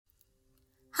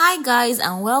Hi guys,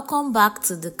 and welcome back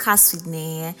to the Cast with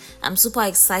Neye. I'm super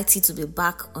excited to be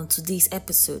back on today's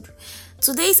episode.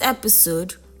 Today's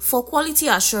episode, for quality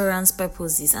assurance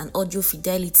purposes and audio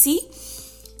fidelity,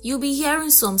 you'll be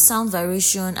hearing some sound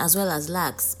variation as well as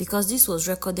lags because this was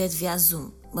recorded via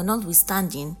Zoom. But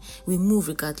notwithstanding, we move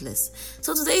regardless.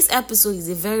 So today's episode is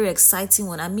a very exciting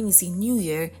one. I mean, it's a new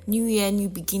year, new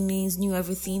beginnings, new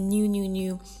everything,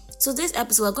 new. So this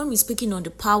episode, we're going to be speaking on the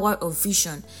power of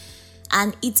vision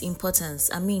and its importance.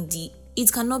 I mean,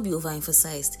 it cannot be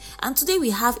overemphasized. And today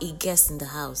we have a guest in the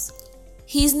house.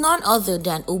 He is none other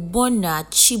than Ogbonna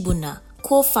Chibunna,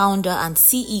 co-founder and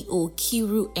CEO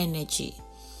Kiru Energy.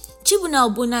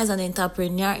 Chibunna Ogbonna is an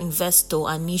entrepreneur, investor,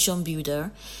 and nation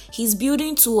builder. He's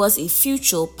building towards a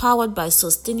future powered by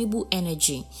sustainable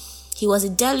energy. He was a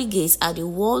delegate at the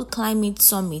World Climate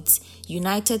Summit,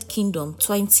 United Kingdom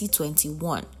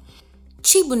 2021.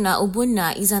 Chibunna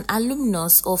Ogbonna is an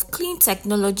alumnus of Clean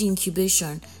Technology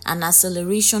Incubation and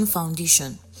Acceleration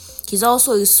Foundation. He's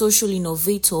also a social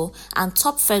innovator and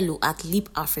top fellow at Leap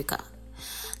Africa.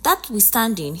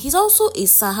 Notwithstanding, he's also a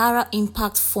Sahara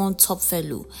Impact Fund top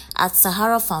fellow at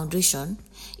Sahara Foundation,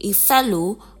 a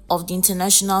fellow of the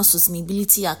International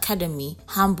Sustainability Academy,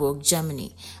 Hamburg,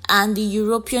 Germany, and the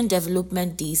European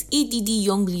Development Days EDD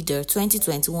Young Leader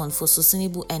 2021 for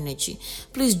Sustainable Energy.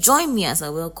 Please join me as I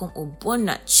welcome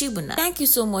Ogbonna Chibunna. Thank you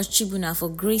so much, Chibunna, for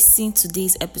gracing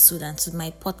today's episode and to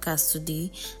my podcast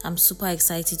today. I'm super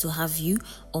excited to have you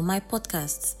on my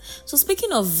podcast. So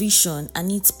speaking of vision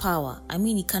and its power, I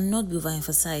mean, it cannot be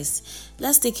overemphasized.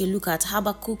 Let's take a look at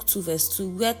Habakkuk 2 verse 2,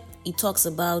 where it talks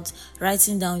about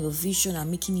writing down your vision and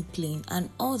making it plain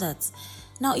and all that.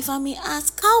 Now, if I may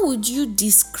ask, how would you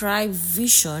describe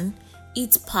vision,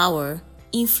 its power,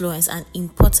 influence, and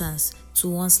importance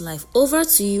to one's life? Over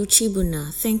to you,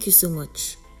 Chibunna. Thank you so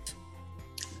much.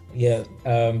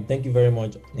 Thank you very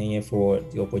much, Neye, for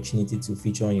the opportunity to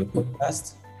feature on your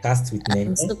podcast, Cast with Neye.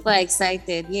 I'm super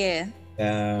excited,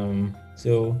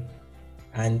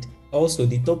 And also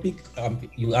the topic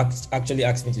you actually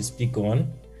asked me to speak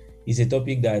on is a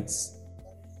topic that,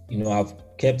 I've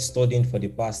kept studying for the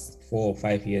past 4 or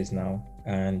 5 years now.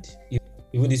 And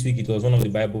even this week, it was one of the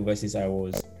Bible verses I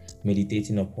was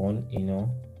meditating upon,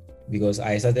 because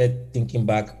I started thinking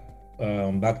back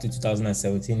to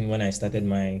 2017 when I started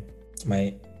my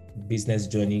business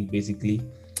journey, basically.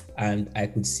 And I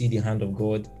could see the hand of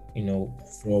God,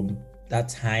 from that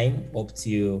time up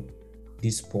till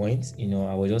this point.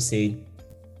 I was just saying,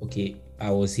 okay, I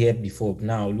was here before,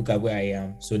 now look at where I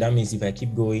am. So that means if I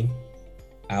keep going,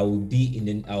 I will be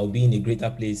in a greater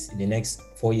place in the next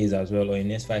 4 years as well, or in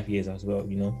the next 5 years as well,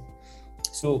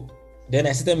 So then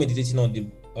I started meditating on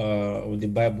the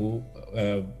Bible,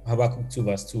 Habakkuk 2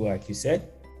 verse 2, like you said,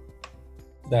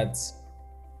 that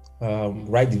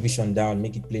write the vision down,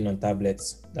 make it plain on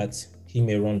tablets, that he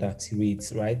may run that he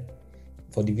reads, right?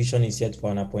 For the vision is yet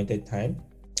for an appointed time,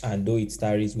 and though it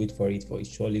tarries, wait for it, for it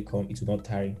surely come, it will not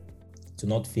tarry, to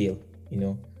not fail,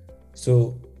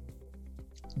 So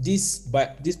this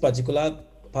particular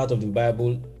part of the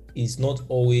Bible is not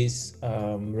always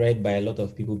read by a lot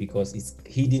of people because it's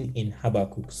hidden in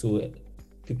Habakkuk, so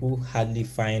people hardly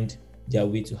find their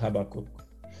way to Habakkuk.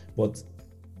 But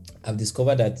I've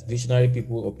discovered that visionary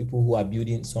people, or people who are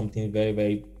building something very,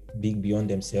 very big beyond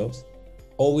themselves,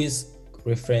 always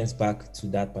reference back to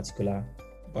that particular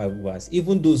Bible verse.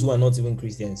 Even those who are not even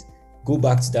Christians go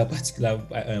back to that particular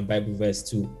Bible verse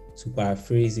to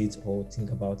paraphrase it or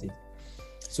think about it.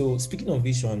 So speaking of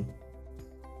vision,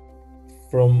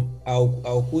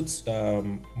 I'll quote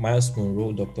Miles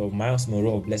Monroe, Dr. Miles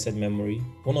Monroe of blessed memory,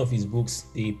 one of his books,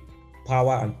 The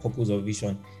Power and Purpose of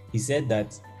Vision. He said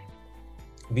that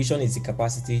vision is the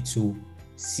capacity to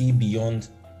see beyond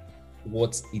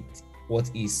what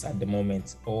is at the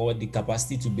moment, or the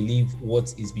capacity to believe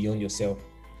what is beyond yourself.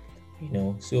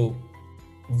 So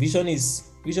vision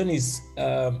is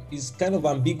kind of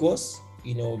ambiguous,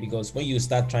 because when you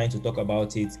start trying to talk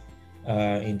about it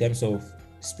in terms of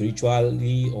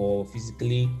spiritually or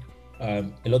physically, a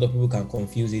lot of people can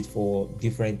confuse it for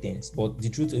different things. But the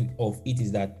truth of it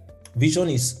is that vision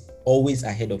is always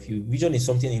ahead of you. Vision is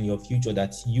something in your future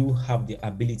that you have the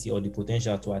ability or the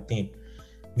potential to attain.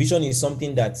 Vision is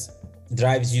something that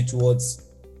drives you towards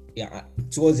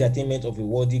the attainment of a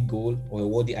worthy goal or a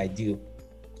worthy ideal,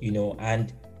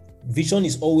 and vision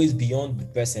is always beyond the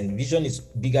person. Vision is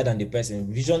bigger than the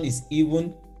person. Vision is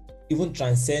even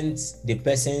transcends the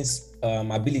person's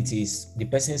abilities, the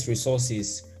person's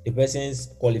resources, the person's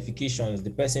qualifications,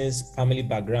 the person's family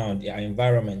background, their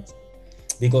environment.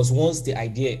 Because once the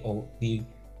idea of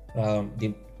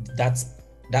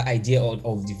that idea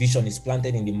of the vision is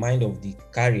planted in the mind of the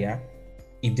carrier,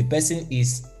 if the person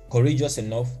is courageous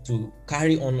enough to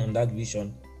carry on that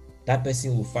vision, that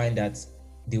person will find that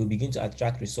they will begin to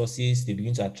attract resources, they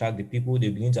begin to attract the people, they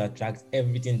begin to attract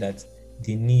everything that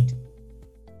they need,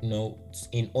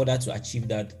 in order to achieve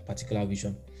that particular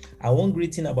vision. And one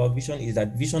great thing about vision is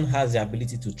that vision has the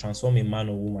ability to transform a man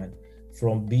or woman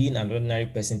from being an ordinary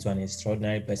person to an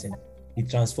extraordinary person. It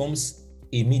transforms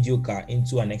a mediocre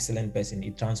into an excellent person.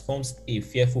 It transforms a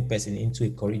fearful person into a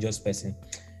courageous person.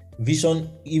 Vision,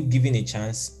 if given a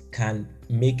chance, can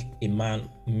make a man,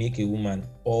 make a woman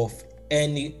of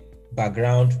any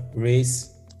background,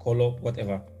 race, color,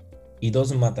 whatever. It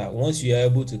doesn't matter. Once you are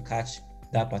able to catch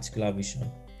that particular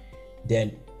vision,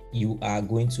 then you are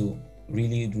going to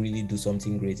really, really do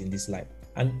something great in this life.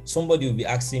 And somebody will be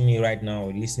asking me right now,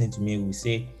 or listening to me, will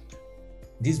say,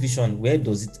 this vision, where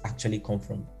does it actually come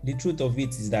from? The truth of it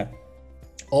is that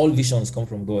all visions come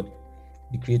from God,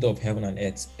 the creator of heaven and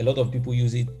earth. A lot of people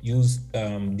use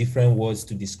different words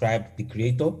to describe the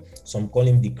creator. Some call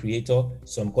him the creator,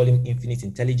 some call him infinite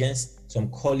intelligence, some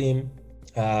call him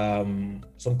the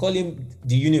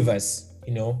universe,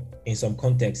 in some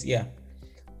context. Yeah.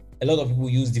 A lot of people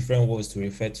use different words to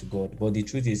refer to God, but the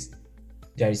truth is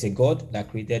there is a God that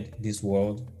created this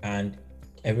world and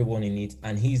everyone in it,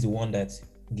 and he's the one that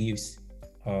gives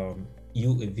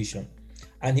you a vision,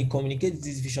 and he communicates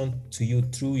this vision to you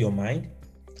through your mind.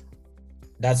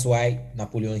 That's why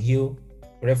Napoleon Hill,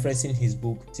 referencing his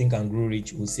book Think and Grow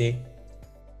Rich, will say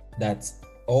that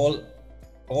all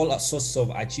sources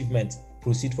of achievement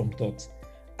proceed from thought,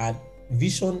 and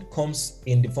vision comes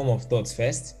in the form of thoughts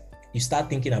first. You start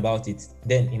thinking about it,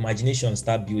 then imagination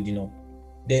start building up.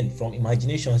 Then from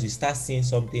imaginations, you start seeing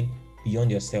something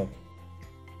beyond yourself.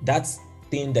 That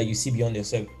thing that you see beyond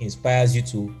yourself inspires you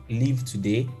to live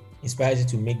today, inspires you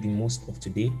to make the most of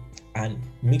today, and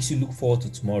makes you look forward to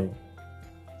tomorrow.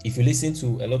 If you listen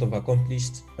to a lot of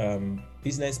accomplished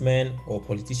businessmen or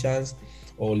politicians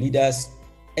or leaders,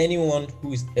 anyone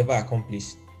who is ever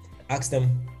accomplished, ask them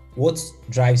what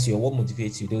drives you or what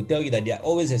motivates you. They'll tell you that they are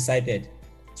always excited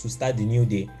to start the new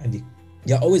day, and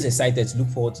they are always excited to look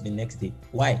forward to the next day.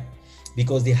 Why?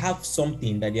 Because they have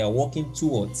something that they are working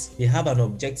towards. They have an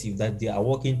objective that they are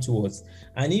working towards,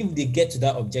 and if they get to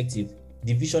that objective,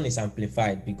 the vision is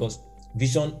amplified, because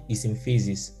vision is in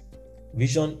phases.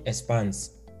 Vision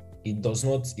expands.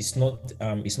 It's not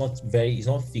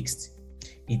fixed.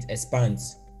 It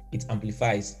expands, it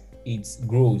amplifies, it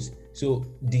grows. So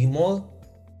the more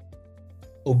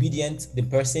obedient the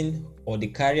person or the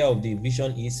carrier of the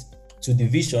vision is to the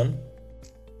vision,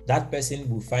 that person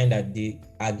will find that they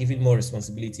are given more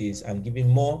responsibilities and given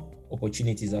more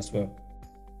opportunities as well.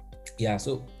 Yeah,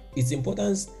 so its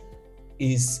importance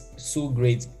is so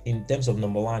great in terms of,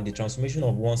 number one, the transformation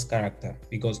of one's character,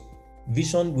 because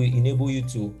vision will enable you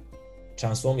to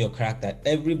transform your character.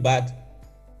 Every bad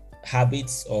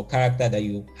habits or character that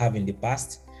you have in the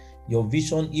past, your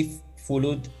vision, if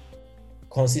followed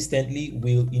consistently,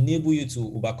 will enable you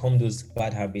to overcome those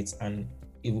bad habits and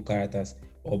evil characters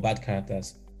or bad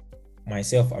characters.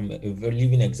 Myself, I'm a very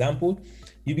living example.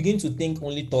 You begin to think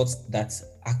only thoughts that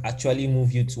actually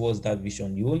move you towards that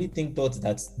vision. You only think thoughts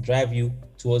that drive you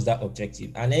towards that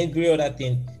objective, and every other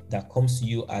thing that comes to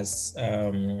you as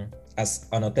an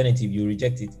alternative, you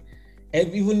reject it.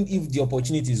 Even if the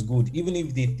opportunity is good, even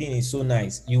if the thing is so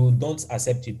nice, you don't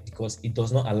accept it because it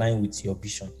does not align with your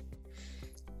vision.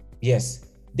 Yes.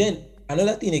 Then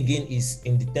another thing again is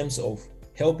in the terms of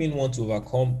helping one to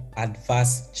overcome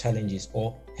adverse challenges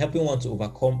or helping one to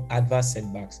overcome adverse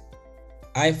setbacks.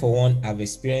 I, for one, have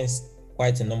experienced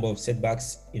quite a number of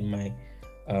setbacks in my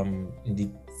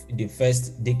in the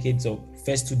first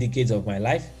 2 decades of my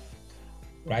life,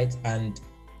 right? And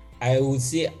I would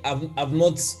say I've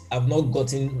not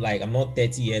gotten, like, I'm not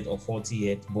 30 yet or 40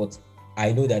 yet, but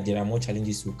I know that there are more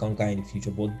challenges to conquer in the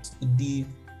future. But the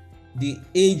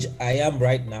age I am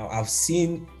right now, I've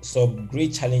seen some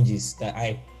great challenges that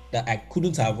I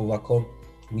couldn't have overcome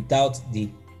without the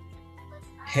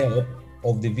help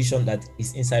of the vision that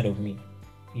is inside of me.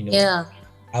 Yeah.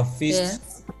 I've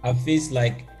faced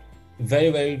like very,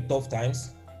 very tough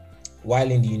times while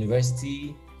in the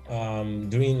university,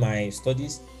 during my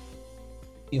studies.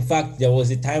 In fact, there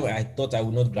was a time where I thought I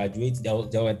would not graduate. There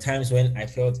were times when I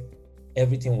felt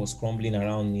everything was crumbling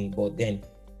around me, but then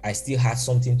I still had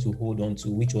something to hold on to,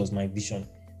 which was my vision,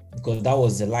 because that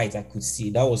was the light I could see.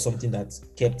 That was something that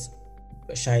kept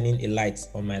shining a light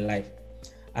on my life,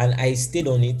 and I stayed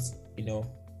on it.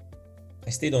 I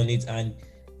stayed on it, and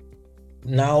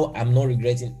now I'm not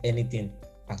regretting anything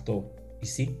at all. You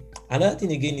see, another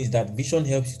thing again is that vision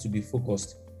helps you to be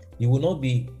focused. You will not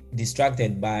be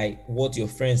distracted by what your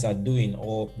friends are doing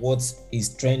or what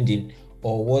is trending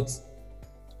or what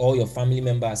all your family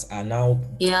members are now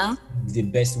is the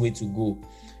best way to go.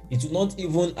 It will not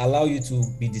even allow you to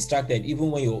be distracted, even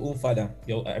when your own father,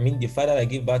 the father that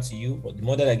gave birth to you or the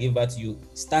mother that gave birth to you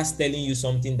starts telling you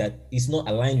something that is not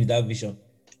aligned with that vision.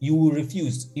 You will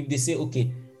refuse. If they say,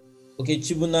 okay,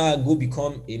 Chibunna, go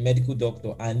become a medical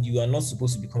doctor, and you are not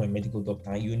supposed to become a medical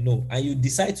doctor, and you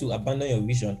decide to abandon your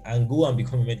vision and go and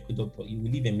become a medical doctor, you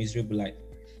will live a miserable life.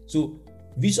 So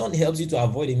vision helps you to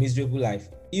avoid a miserable life,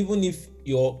 even if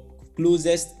your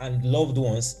closest and loved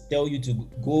ones tell you to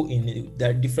go in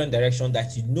a different direction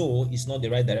that you know is not the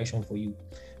right direction for you.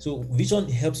 So vision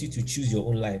helps you to choose your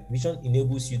own life. Vision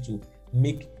enables you to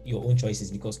make your own choices,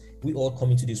 because we all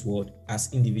come into this world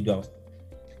as individuals.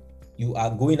 You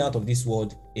are going out of this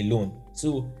world alone.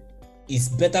 So it's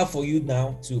better for you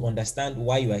now to understand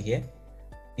why you are here.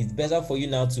 It's better for you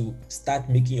now to start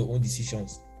making your own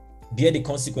decisions, bear the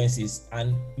consequences,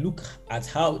 and look at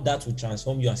how that will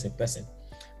transform you as a person.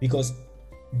 Because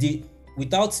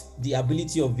without the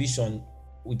ability of vision,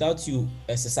 without you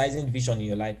exercising vision in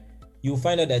your life, you'll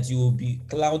find out that you will be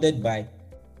clouded by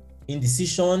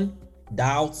indecision,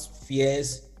 doubts,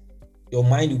 fears. Your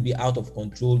mind will be out of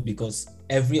control because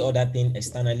every other thing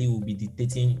externally will be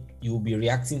dictating. You will be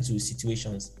reacting to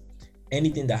situations.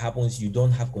 Anything that happens, you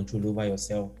don't have control over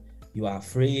yourself. You are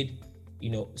afraid,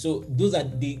 So those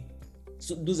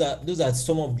are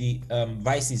some of the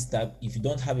vices that, if you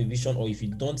don't have a vision, or if you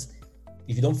don't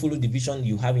follow the vision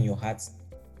you have in your heart,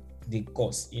 they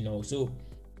cause. So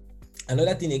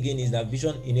another thing again is that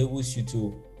vision enables you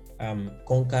to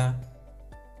conquer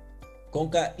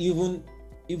even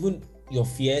your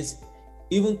fears,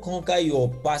 even conquer your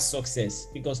past success.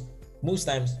 Because most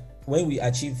times when we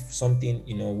achieve something,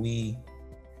 we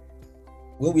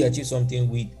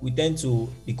tend to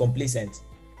be complacent.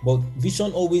 But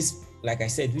vision always, like I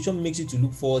said, vision makes you to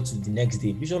look forward to the next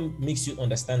day. Vision makes you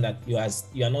understand that you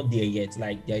are not there yet.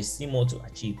 Like, there is still more to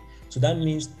achieve. So that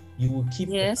means you will keep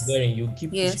persevering. You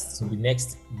keep pushing to the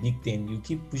next big thing. You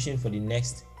keep pushing for the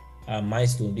next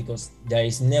milestone, because there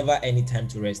is never any time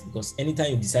to rest. Because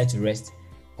anytime you decide to rest,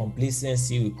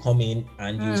 complacency will come in,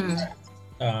 and you start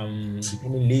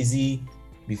becoming lazy.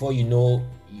 Before you know,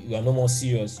 you are no more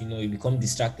serious. You become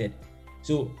distracted.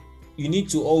 So you need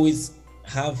to always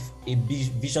have a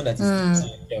vision that is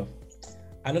yourself.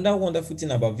 Another wonderful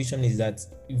thing about vision is that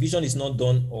vision is not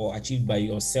done or achieved by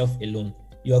yourself alone.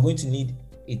 You are going to need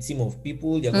a team of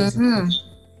people. You're going to need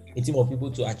a team of people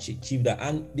to achieve that.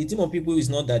 And the team of people is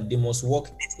not that they must work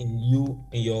in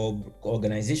your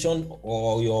organization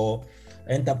or your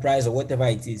enterprise or whatever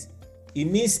it is. It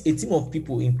means a team of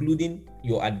people, including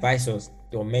your advisors,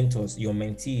 your mentors, your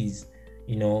mentees,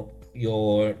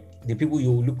 the people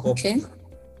you look up to.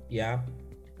 Yeah.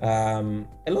 A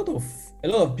lot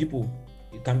of people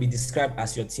can be described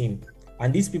as your team.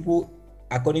 And these people,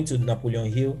 according to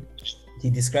Napoleon Hill, he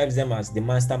describes them as the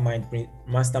mastermind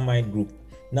group.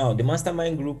 Now, the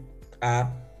mastermind group are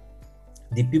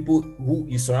the people who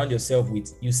you surround yourself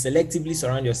with. You selectively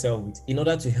surround yourself with in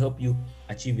order to help you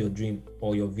achieve your dream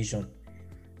or your vision.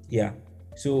 Yeah.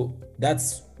 So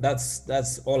that's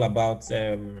all about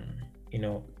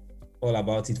all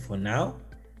about it for now,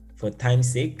 for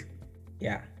time's sake.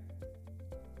 Yeah.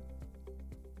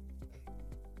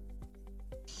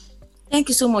 Thank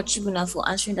you so much, Chibunna, for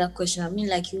answering that question. I mean,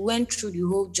 like, you went through the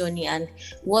whole journey and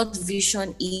what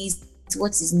vision is,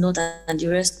 what is not, and the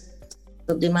rest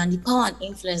of them, and the power and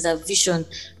influence that vision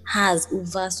has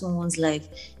over someone's life.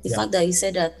 The fact that you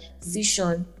said that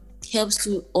vision helps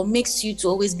you or makes you to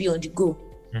always be on the go.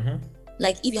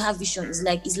 Like, if you have vision, it's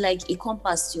like a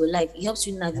compass to your life. It helps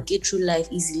you navigate through life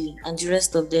easily, and the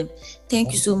rest of them.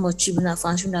 Thank you so much, Chibunna, for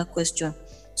answering that question.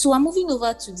 So I'm moving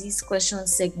over to this question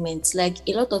segment. Like,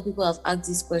 a lot of people have asked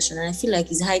this question, and I feel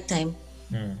like it's high time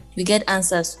we get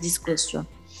answers to this question.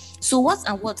 So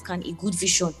what can a good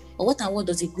vision, or what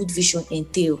does a good vision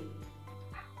entail?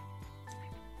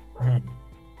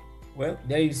 Well,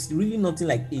 there is really nothing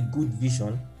like a good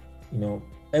vision.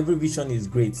 Every vision is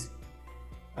great.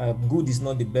 Good is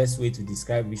not the best way to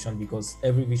describe vision, because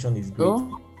every vision is great.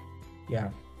 Yeah.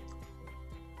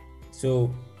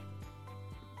 So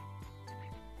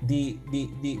the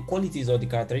qualities or the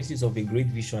characteristics of a great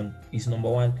vision is, number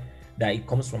one, that it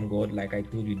comes from God. Like I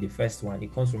told you, the first one,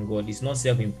 it comes from God. It's not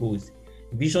self-imposed.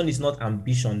 Vision is not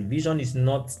ambition. Vision is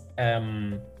not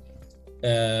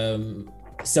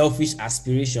selfish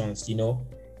aspirations,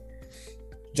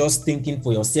 just thinking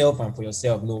for yourself and for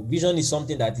yourself. No, vision is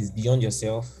something that is beyond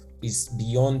yourself, is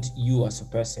beyond you as a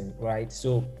person, right?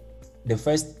 So the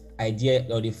first idea,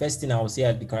 or the first thing I would say,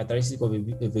 the characteristic of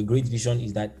a great vision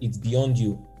is that it's beyond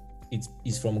you.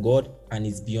 it's from God and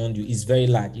it's beyond you. It's very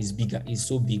large, it's bigger, it's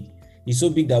so big. It's so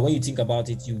big that when you think about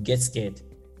it, you get scared.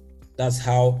 That's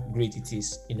how great it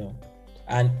is,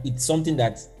 and it's something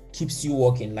that keeps you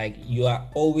working. Like you are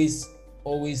always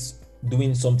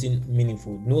doing something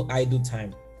meaningful. No idle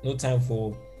time, no time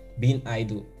for being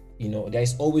idle.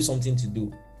 There's always something to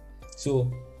do.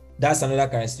 So that's another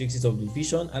characteristic of the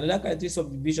vision. Another characteristic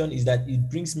of the vision is that it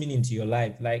brings meaning to your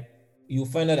life. Like you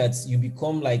find out that you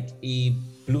become like a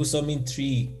blossoming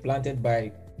tree planted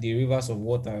by the rivers of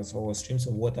waters or streams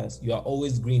of waters. You are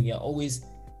always green, you are always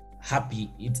happy.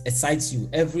 It excites you.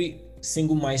 Every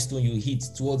single milestone you hit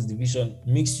towards the vision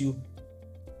makes you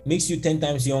 10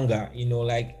 times younger.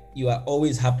 Like you are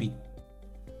always happy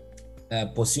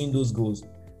pursuing those goals.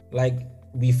 Like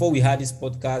before we had this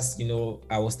podcast,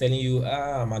 I was telling you,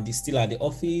 I'm still at the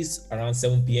office around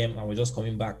 7 p.m. I was just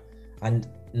coming back, and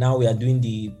now we are doing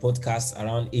the podcast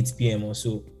around 8 p.m. or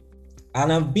so.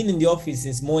 And I've been in the office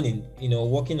since morning,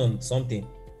 working on something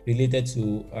related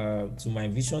to my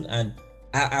vision, and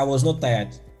I was not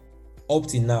tired up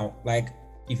till now. Like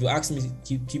if you ask me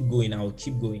to keep going, I will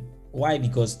keep going. Why?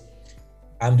 Because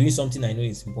I'm doing something I know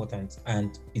is important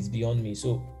and it's beyond me.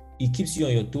 So it keeps you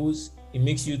on your toes. It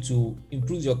makes you to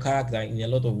improve your character in a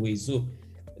lot of ways. So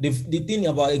the thing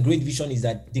about a great vision is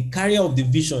that the carrier of the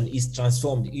vision is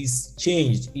transformed, is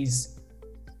changed, the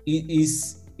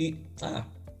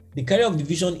carrier of the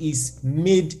vision is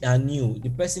made anew. The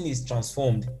person is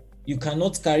transformed. You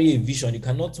cannot carry a vision. You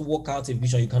cannot walk out a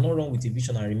vision. You cannot run with a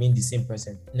vision and remain the same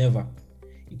person. Never.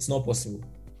 It's not possible.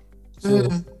 So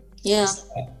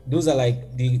those are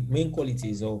like the main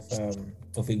qualities of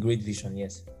a great vision.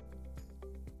 Yes.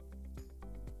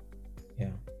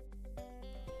 Yeah.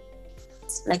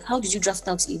 Like, how did you draft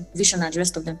out a vision and the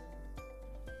rest of them?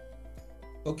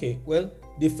 Okay. Well,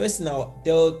 the first thing I'll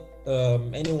tell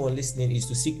anyone listening is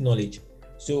to seek knowledge.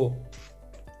 So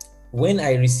when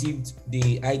I received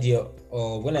the idea,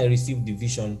 or when I received the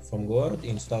vision from God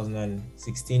in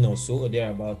 2016 or so, or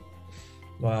thereabout,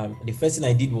 the first thing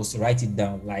I did was to write it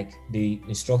down, like the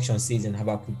instruction says in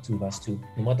Habakkuk 2 verse 2.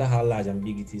 No matter how large and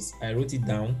big it is, I wrote it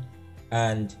down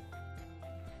and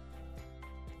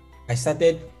I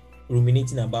started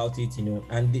ruminating about it,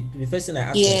 and the first thing I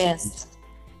asked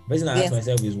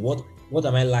myself is what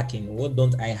am I lacking? What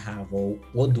don't I have, or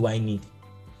what do I need?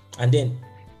 And then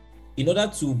in order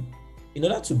to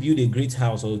build a great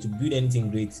house or to build anything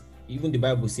great, even the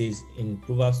Bible says in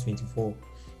Proverbs 24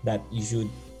 that you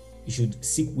should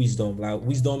seek wisdom. Like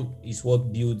wisdom is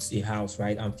what builds a house,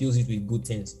 right? And fills it with good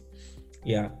things.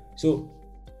 Yeah. So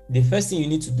the first thing you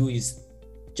need to do is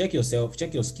check yourself,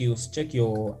 check your skills, check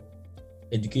your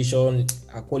education,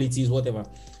 qualities, whatever.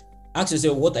 Ask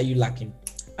yourself, what are you lacking?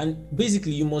 And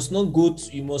basically, you must not go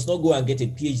and get a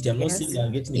PhD. I'm not saying that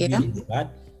getting a PhD is bad,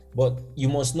 but you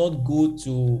must not go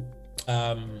to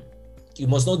you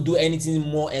must not do anything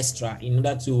more extra in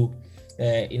order to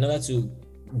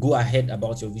go ahead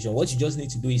about your vision. What you just need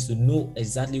to do is to know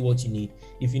exactly what you need.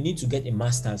 If you need to get a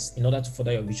master's in order to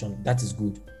further your vision, that is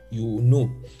good. You know.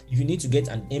 If you need to get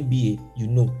an MBA, you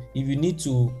know. If you need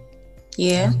to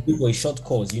go for a short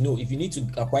course, you know. If you need to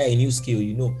acquire a new skill,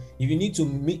 you know. If you need to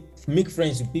make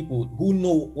friends with people who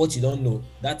know what you don't know,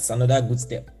 that's another good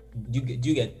step. Do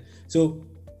you get? So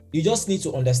you just need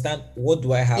to understand, what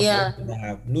do I have? What do I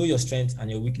have? Know your strengths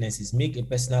and your weaknesses. Make a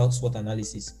personal SWOT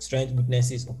analysis: strengths,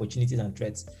 weaknesses, opportunities, and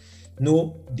threats.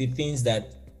 Know the things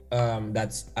that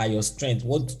are your strengths.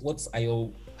 What are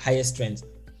your highest strengths?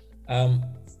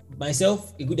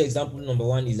 Myself, a good example, number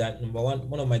one,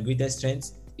 one of my greatest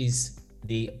strengths is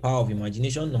the power of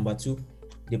imagination. Number two,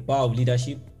 the power of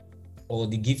leadership, or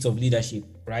the gift of leadership,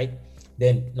 right?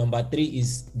 Then number three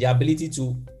is the ability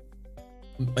to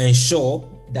ensure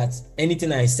that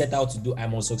anything I set out to do, I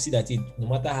must succeed at it, no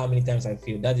matter how many times I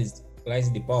fail. That is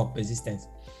the power of persistence.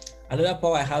 Another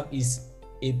power I have is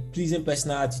a pleasing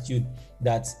personal attitude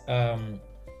that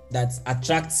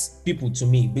attracts people to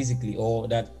me, basically, or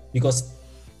that, because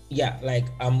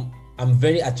I'm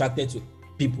very attracted to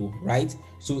people, right?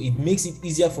 So it makes it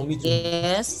easier for me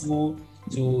to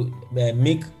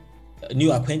make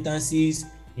new acquaintances,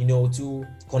 to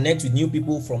connect with new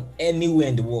people from anywhere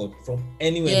in the world,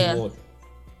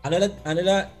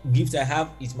 Another gift I have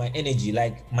is my energy,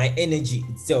 like my energy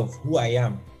itself, who I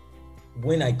am.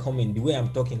 When I come in, the way I'm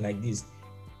talking like this,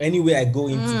 anywhere I go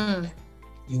into,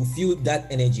 you feel that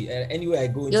energy. Anywhere I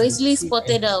go into, you're easily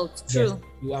spotted out. True.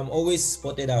 Yes, I'm always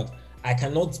spotted out. I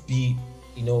cannot be,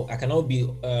 you cannot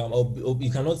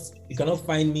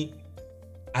find me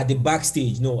at the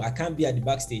backstage. No, I can't be at the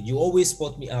backstage. You always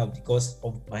spot me out because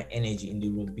of my energy in the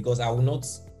room, because I will not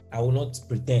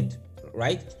pretend,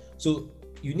 right? So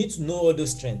you need to know all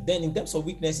those strengths. Then in terms of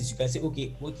weaknesses, you can say,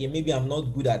 okay, maybe I'm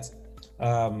not good at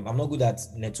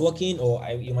networking, or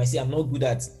you might say I'm not good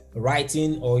at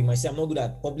writing, or you might say I'm not good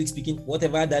at public speaking.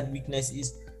 Whatever that weakness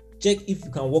is, check if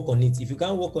you can work on it. If you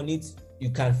can't work on it, you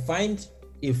can find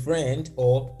a friend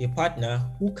or a partner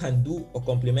who can do or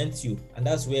complement you, and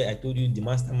that's where I told you the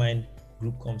mastermind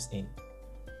group comes in.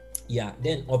 Yeah.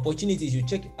 Then opportunities, you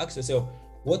ask yourself,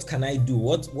 what can I do?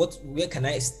 Where can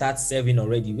I start serving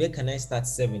already? Where can I start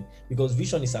serving? Because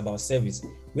vision is about service.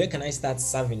 Where can I start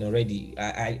serving already?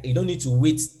 You don't need to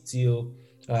wait till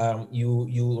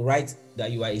you write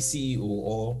that you are a CEO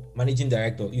or managing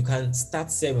director. You can start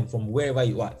serving from wherever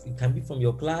you are. It can be from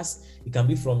your class, it can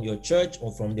be from your church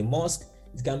or from the mosque,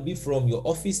 it can be from your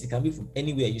office, it can be from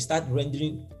anywhere. You start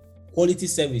rendering quality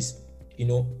service,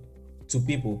 to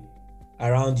people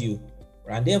around you.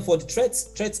 And then for the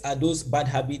threats are those bad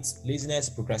habits: laziness,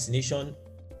 procrastination,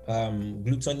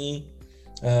 gluttony,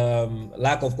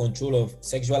 lack of control of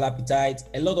sexual appetite,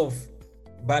 a lot of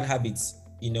bad habits,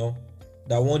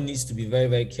 that one needs to be very,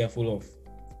 very careful of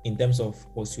in terms of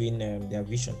pursuing their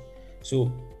vision.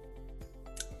 So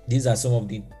these are some of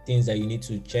the things that you need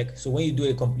to check. So when you do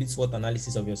a complete SWOT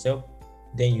analysis of yourself,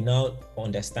 then you now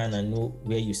understand and know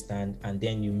where you stand, and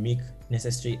then you make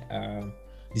necessary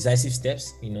decisive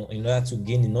steps, in order to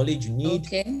gain the knowledge you need,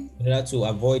 in order to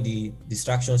avoid the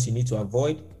distractions you need to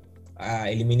avoid,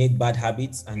 eliminate bad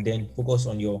habits, and then focus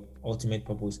on your ultimate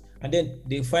purpose. And then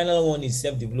the final one is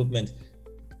self-development,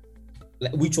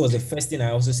 which was the first thing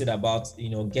I also said about,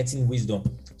 getting wisdom.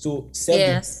 So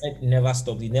self-development never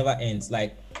stops, it never ends.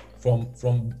 Like from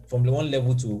the one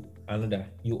level to another,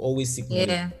 you always seek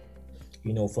knowledge.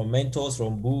 From mentors,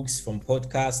 from books, from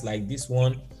podcasts like this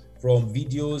one, from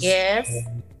videos,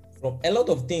 from a lot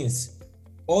of things.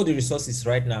 All the resources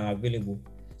right now are available.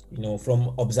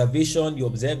 From observation, you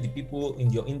observe the people in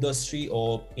your industry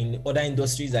or in other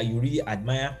industries that you really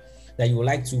admire, that you would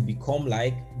like to become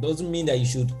like. Doesn't mean that you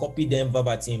should copy them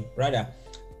verbatim. Rather,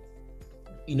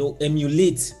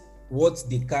 emulate what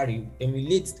they carry,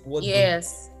 emulate what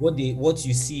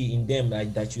you see in them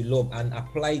that you love, and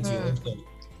apply it to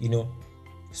your own.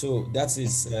 So that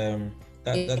is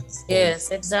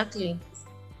yes, exactly.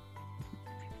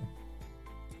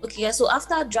 Okay, so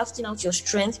after drafting out your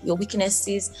strengths, your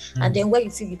weaknesses, and then where you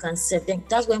feel you can serve, then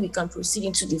that's when we can proceed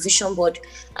into the vision board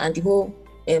and the whole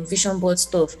vision board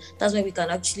stuff. That's when we can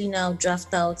actually now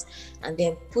draft out and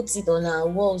then put it on our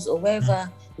walls or wherever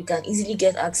we can easily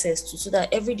get access to, so that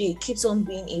every day it keeps on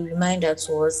being a reminder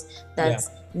to us that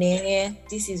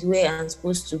this is where I'm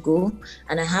supposed to go,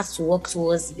 and I have to work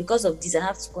towards it. Because of this, I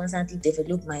have to constantly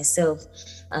develop myself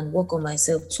and work on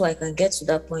myself so I can get to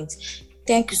that point.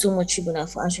 Thank you so much,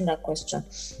 Chibunna, for answering that question.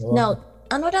 Now,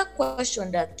 another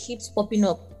question that keeps popping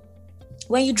up: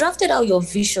 when you drafted out your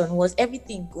vision, was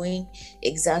everything going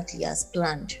exactly as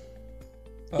planned?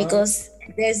 Because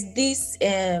there's this,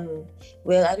 I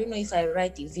don't know if I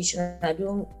write a vision, I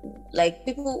don't,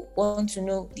 people want to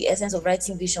know the essence of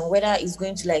writing vision, whether it's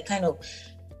going to kind of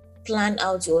plan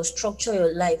out or structure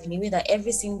your life in a way that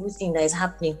every single thing that is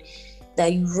happening,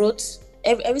 that you wrote,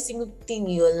 every single thing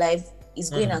in your life is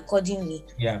going accordingly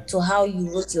to how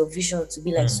you wrote your vision to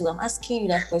be like. So I'm asking you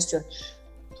that question.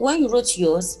 When you wrote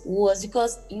yours, was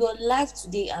because your life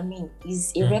today,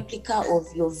 is a replica of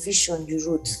your vision you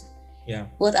wrote.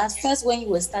 But at first, when you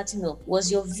were starting up, was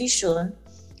your vision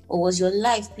or was your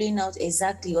life playing out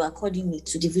exactly or accordingly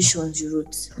to the visions you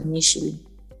wrote initially?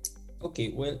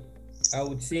 Okay, well, I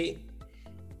would say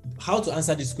how to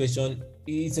answer this question.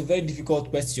 It's a very difficult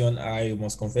question, I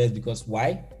must confess, because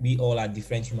why? We all are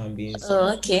different human beings.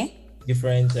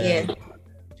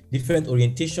 Different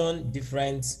orientation,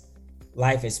 different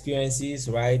life experiences,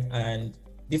 right? And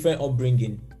different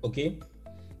upbringing. Okay.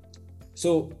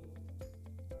 So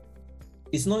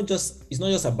it's not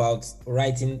just about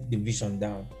writing the vision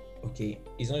down. Okay.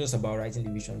 It's not just about writing the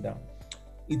vision down.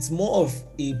 It's more of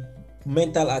a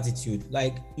mental attitude.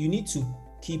 Like, you need to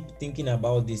keep thinking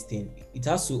about this thing. It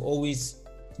has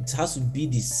to be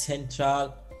the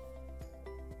central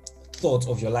thought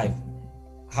of your life.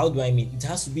 How do I mean? It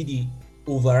has to be the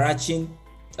overarching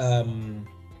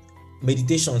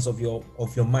meditations of your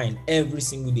mind every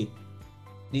single day.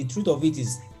 The truth of it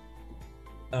is,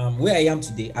 where I am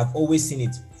today, I've always seen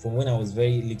it from when I was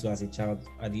very little as a child.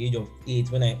 At the age of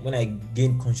 8, when I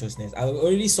gained consciousness, I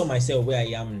already saw myself where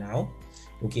I am now.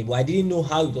 Okay, but I didn't know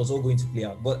how it was all going to play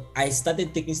out. But I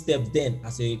started taking steps then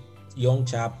as a young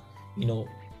chap,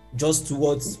 just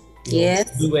towards doing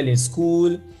well in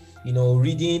school,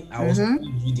 reading. I was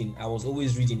always reading. I was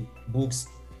always reading books.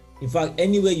 In fact,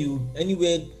 anywhere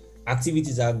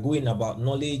activities are going about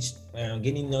knowledge,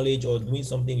 gaining knowledge or doing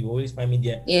something, you always find me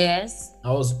there. Yes.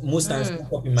 I was most times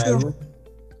locked up in my True. room.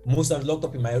 Most times locked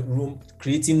up in my room,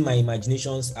 creating my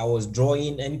imaginations. I was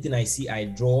drawing. Anything I see, I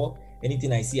draw.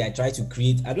 Anything I see, I try to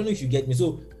create. I don't know if you get me.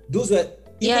 So those were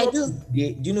Yeah, even I up do. to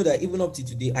today. Do you know that even up to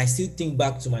today, I still think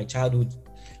back to my childhood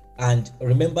and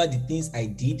remember the things I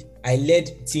did. I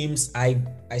led teams. I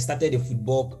started a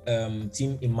football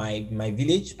team in my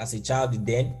village as a child.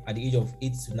 Then at the age of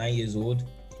 8 to 9 years old,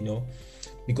 you know,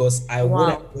 because when I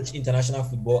Wow. watched international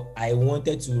football, I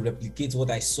wanted to replicate what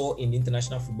I saw in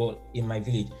international football in my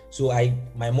village. So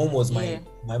my mom was Yeah.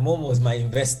 my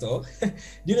investor.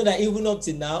 You know that even up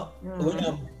to now, when Mm.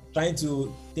 I'm trying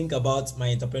to think about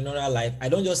my entrepreneurial life, I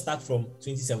don't just start from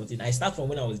 2017. I start from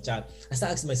when I was a child. I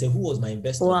start asking myself, who was my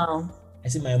investor? Wow. I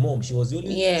see my mom. She was the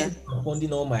only Yeah.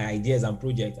 funding all my ideas and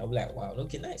projects. I was like, wow,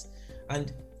 okay, nice.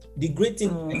 And the great thing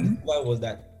I discovered was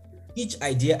that each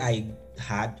idea I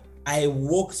had, I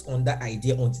worked on that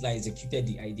idea until I executed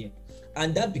the idea,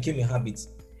 and that became a habit.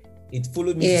 It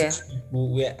followed me to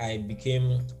school where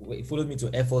it followed me to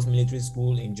Air Force Military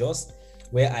School in Jos,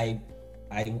 where I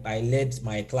led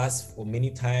my class for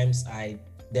many times.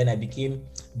 Then I became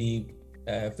the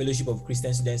Fellowship of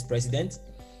Christian Students president.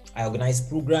 I organized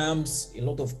programs, a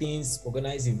lot of things,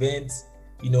 organized events.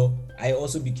 I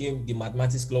also became the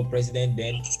mathematics club president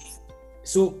then.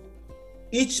 So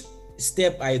each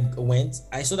step I went,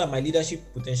 I saw that my leadership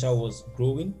potential was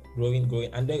growing.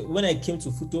 And then when I came to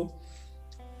Futo,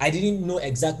 I didn't know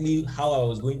exactly how I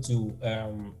was going to,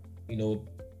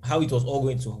 how it was all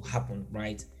going to happen,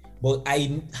 right? But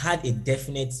I had a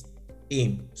definite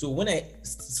aim. So when I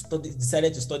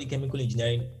decided to study chemical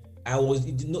engineering, it was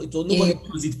nobody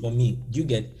chose it for me. Do you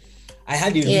get? I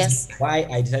had a reason why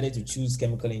I decided to choose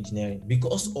chemical engineering,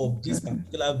 because of this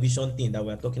particular vision thing that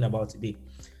we're talking about today.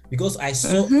 Because I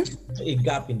saw a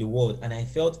gap in the world and I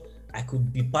felt I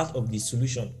could be part of the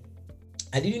solution.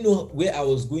 I didn't know where I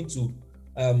was going to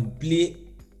play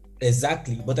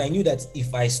exactly, but I knew that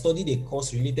if I studied a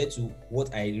course related to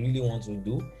what I really want to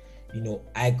do,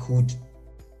 I could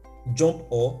jump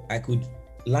or I could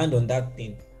land on that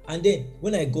thing. And then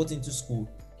when I got into school,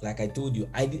 like I told you,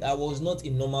 I was not a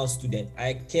normal student.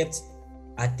 I kept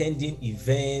attending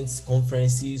events,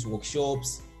 conferences,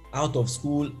 workshops, out of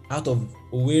school, out of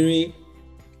Owerri,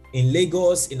 in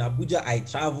Lagos, in Abuja. I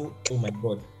travel. Oh my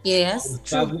God. Yes.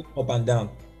 Traveling up and down.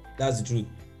 That's the truth.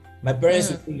 My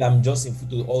parents would think I'm just in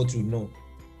Futo all through. No,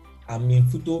 I'm in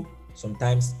Futo.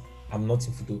 Sometimes I'm not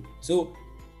in Futo. So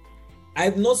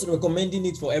I'm not recommending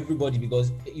it for everybody,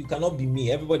 because you cannot be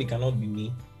me. Everybody cannot be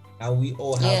me, and we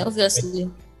all have obviously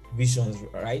visions,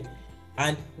 right?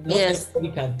 And not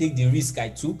everybody can take the risk I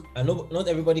took, and not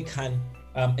everybody can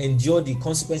endure the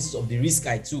consequences of the risk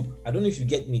I took. I don't know if you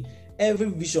get me. Every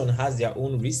vision has their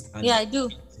own risk. And I do.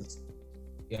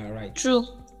 Yeah, right. True.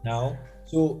 Now,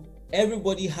 so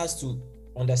everybody has to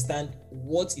understand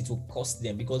what it will cost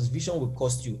them, because vision will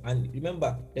cost you. And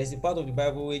remember, there's a part of the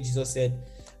Bible where Jesus said,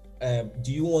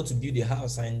 do you want to build a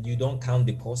house and you don't count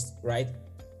the cost, right?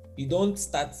 You don't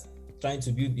start trying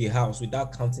to build a house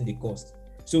without counting the cost.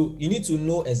 So you need to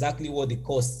know exactly what the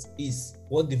cost is,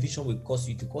 what the vision will cost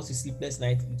you. To cost you sleepless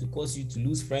nights, to cause you to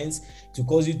lose friends, to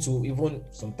cause you to even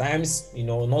sometimes,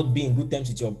 not be in good terms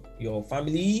with your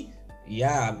family.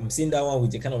 Yeah, I'm saying that one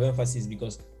with a kind of emphasis,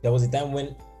 because there was a time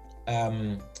when,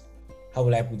 how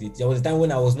will I put it? There was a time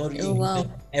when I was not really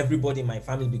everybody in my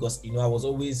family, because I was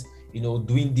always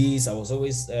doing this. I was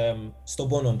always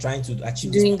stubborn on trying to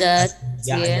achieve doing this. that.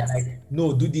 Yeah, and they're like,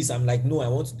 no, do this. I'm like, no, I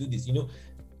want to do this.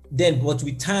 Then, but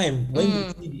with time, when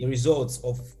they see the results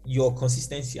of your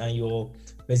consistency and your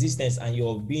persistence and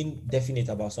your being definite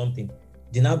about something,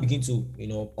 they now begin to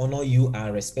honor you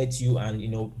and respect you and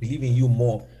believe in you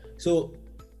more. So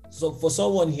for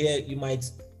someone here, you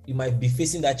might be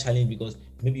facing that challenge because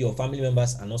maybe your family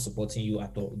members are not supporting you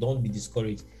at all. Don't be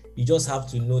discouraged. You just have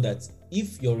to know that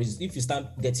if you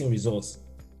start getting results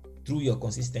through your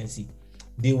consistency,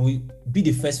 they will be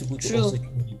the first people to also cheer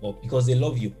you up, because they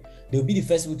love you. They'll be the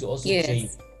first people to also cheer you.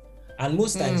 And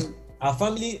most times, our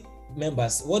family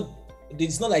members,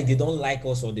 it's not like they don't like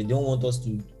us or they don't want us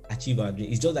to achieve our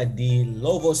dream. It's just that they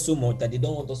love us so much that they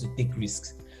don't want us to take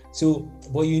risks. So,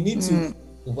 but you need to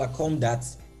overcome that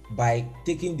by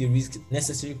taking the risk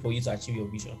necessary for you to achieve your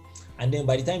vision. And then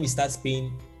by the time it starts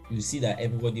paying, you see that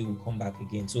everybody will come back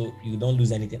again, so you don't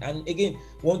lose anything. And again,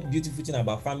 one beautiful thing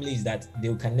about family is that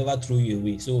they can never throw you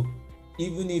away. So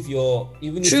even if you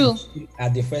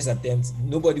at the first attempt,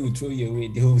 nobody will throw you away.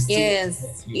 They will still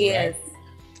support you, right?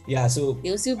 Yeah, so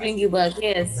they'll still bring you back.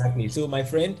 Exactly. So my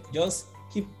friend, just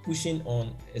keep pushing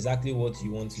on exactly what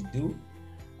you want to do,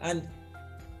 and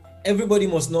everybody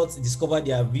must not discover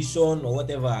their vision or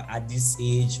whatever at this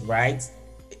age, right?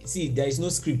 See, there is no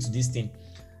script to this thing.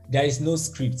 There is no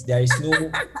script. There is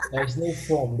no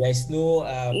form. There is no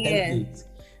Yeah. template.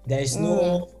 There's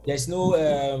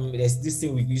this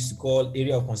thing we used to call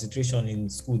area of concentration in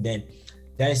school then.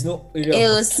 There is no area of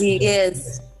AOC, concentration.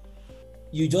 yes.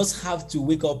 You just have to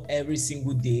wake up every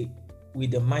single day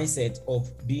with the mindset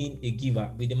of being a giver,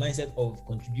 with the mindset of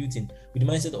contributing, with the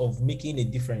mindset of making a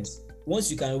difference. Once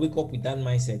you can wake up with that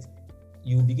mindset,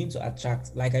 you begin to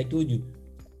attract. Like I told you,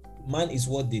 man is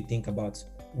what they think about.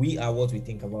 We are what we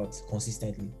think about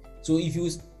consistently. So if you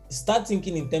start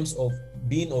thinking in terms of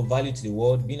being of value to the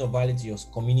world, being of value to your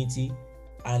community,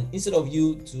 and instead of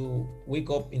you to wake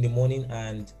up in the morning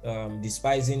and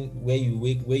despising where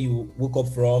you woke up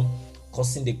from,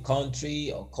 cursing the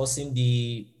country or cursing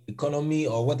the economy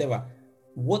or whatever,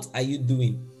 what are you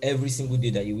doing every single day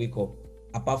that you wake up?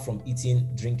 Apart from eating,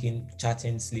 drinking,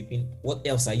 chatting, sleeping, what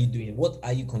else are you doing? What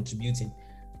are you contributing?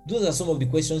 Those are some of the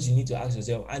questions you need to ask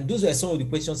yourself. And those were some of the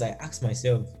questions I asked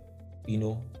myself, in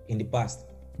the past,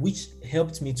 which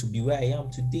helped me to be where I am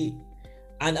today.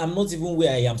 And I'm not even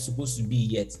where I am supposed to be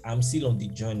yet. I'm still on the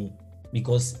journey,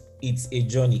 because it's a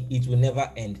journey. It will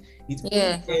never end. It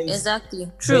Yeah, only ends exactly.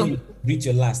 when True. you breathe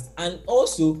your last. And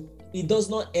also, it does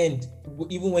not end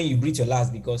even when you breathe your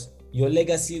last, because your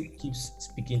legacy keeps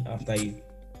speaking after you,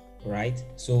 right?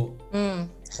 So, my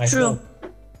True. friend,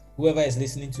 whoever is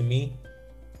listening to me,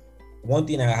 one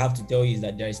thing I have to tell you is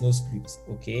that there is no script,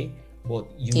 okay? But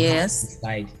you have to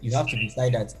decide. You have to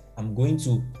decide that I'm going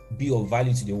to be of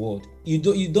value to the world. You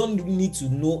don't need to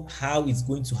know how it's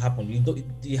going to happen.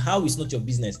 The how is not your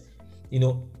business.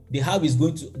 The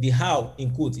how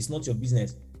in quotes is not your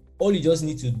business. All you just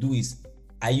need to do is,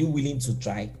 are you willing to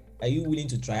try? Are you willing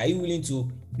to try? Are you willing to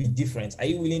be different? Are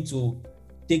you willing to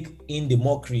take in the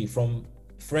mockery from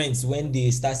friends when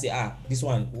they start say, this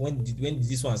one, when did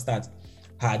this one start?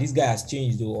 This guy has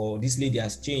changed though, or this lady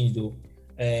has changed though.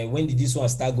 When did this one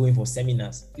start going for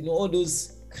seminars? All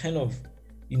those kind of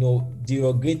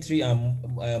derogatory and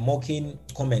mocking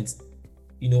comments.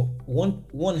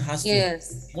 One has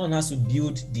to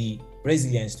build the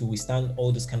resilience to withstand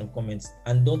all those kind of comments,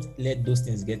 and don't let those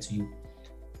things get to you.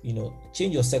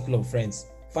 Change your circle of friends.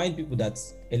 Find people that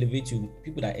elevate you,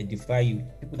 people that edify you,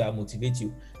 people that motivate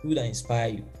you, people that inspire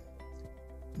you.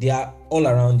 They are all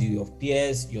around you, your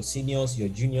peers, your seniors, your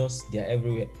juniors. They are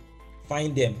everywhere.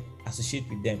 Find them, associate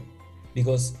with them,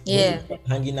 because when you start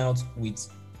hanging out with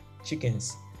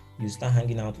chickens, you start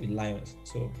hanging out with lions.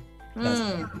 So that's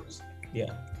how it goes.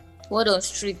 Yeah. What on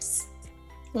streets?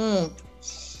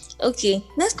 Okay,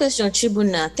 next question,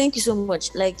 Chibunna. Thank you so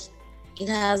much. Like, it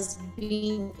has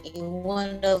been a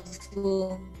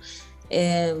wonderful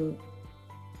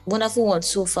one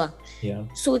so far. Yeah.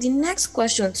 So the next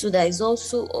question too that is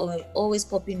also always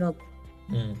popping up.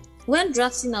 When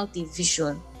drafting out a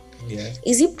vision,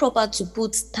 is it proper to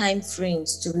put time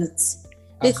frames to it?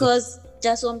 Because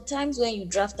there are some times when you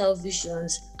draft out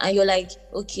visions and you're like,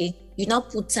 okay, you now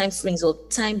put time frames or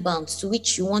time bounds to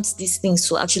which you want these things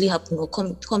to actually happen or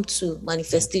come to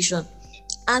manifestation.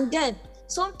 And then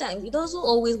sometimes it doesn't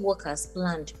always work as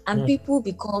planned, and people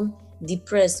become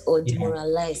depressed or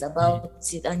demoralized about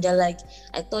it, and they're like,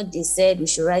 I thought they said we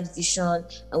should write vision,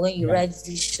 and when you write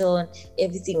vision,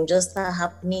 everything will just start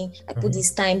happening. I put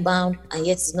this time bound, and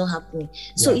yet it's not happening.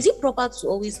 So is it proper to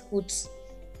always put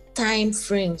time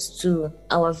frames to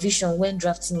our vision when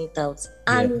drafting it out?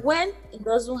 And when it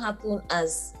doesn't happen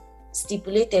as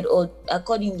stipulated or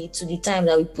accordingly to the time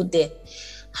that we put there,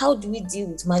 how do we deal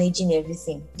with managing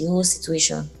everything, the whole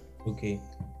situation? Okay,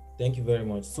 thank you very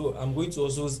much. So I'm going to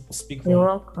also speak You're from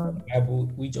welcome. the Bible,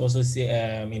 which also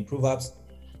say in Proverbs,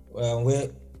 where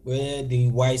the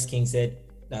wise king said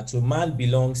that to man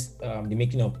belongs the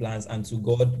making of plans, and to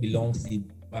God belongs the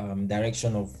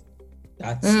direction of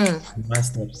that man's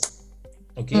steps.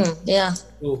 Okay.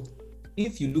 So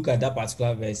if you look at that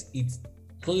particular verse, it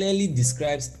clearly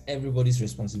describes everybody's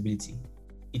responsibility.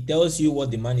 It tells you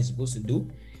what the man is supposed to do.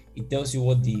 It tells you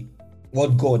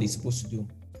what God is supposed to do,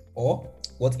 or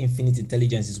what infinite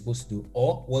intelligence is supposed to do,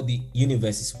 or what the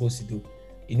universe is supposed to do.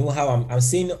 You know how I'm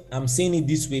saying it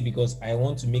this way because I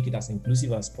want to make it as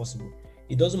inclusive as possible.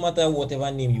 It doesn't matter whatever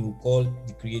name you call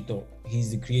the creator.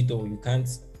 He's the creator. You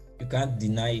can't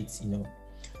deny it.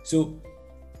 So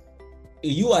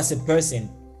you as a person,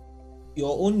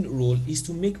 your own role is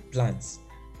to make plans.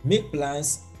 Make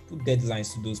plans, put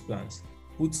deadlines to those plans,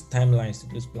 put timelines to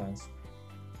those plans.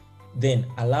 Then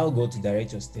allow God to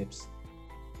direct your steps.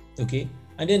 Okay?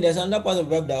 And then there's another part of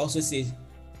the Bible that also says,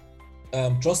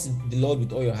 trust in the Lord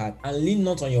with all your heart and lean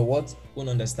not on your own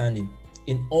understanding.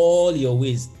 In all your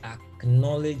ways,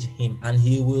 acknowledge him and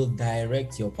he will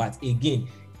direct your path. Again,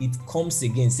 it comes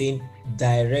again saying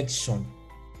direction.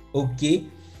 Okay,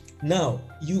 now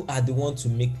you are the one to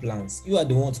make plans. You are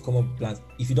the one to come up with plans.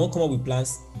 If you don't come up with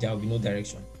plans, there will be no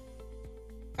direction.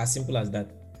 As simple as that.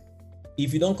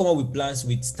 If you don't come up with plans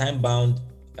with time-bound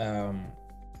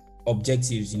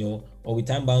objectives, or with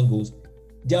time-bound goals,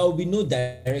 there will be no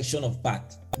direction of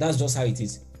path. That's just how it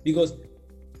is. Because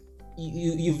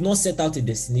you've not set out a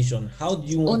destination. How do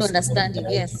you want to understand it?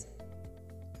 Yes.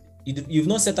 You've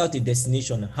not set out a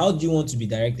destination. How do you want to be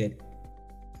directed?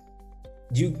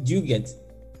 Do you get?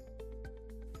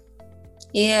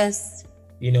 Yes.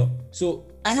 So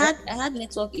I had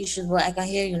network issues, but I can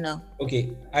hear you now.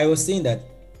 Okay, I was saying that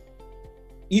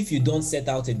if you don't set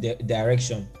out a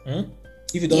direction,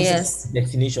 if you don't set out a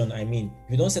destination,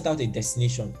 if you don't set out a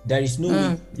destination, there is no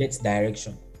way to get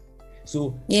direction.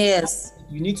 So yes,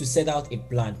 you need to set out a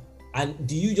plan. And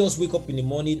do you just wake up in the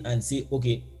morning and say,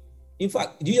 okay, in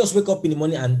fact, do you just wake up in the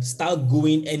morning and start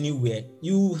going anywhere?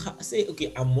 You say,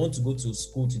 okay, I want to go to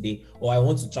school today, or I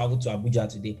want to travel to Abuja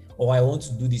today, or I want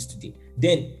to do this today.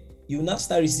 Then you now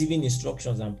start receiving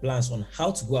instructions and plans on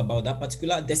how to go about that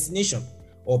particular destination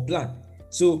or plan.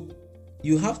 So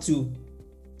you have to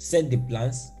set the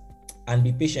plans and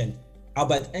be patient.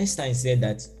 Albert Einstein said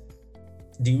that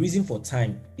the reason for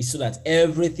time is so that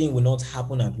everything will not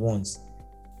happen at once.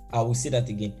 I will say that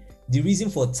again. The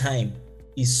reason for time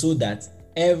is so that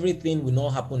everything will not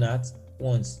happen at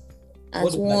once.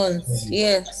 At once,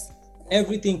 yes.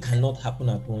 Everything cannot happen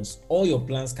at once. All your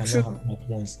plans cannot happen at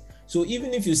once. So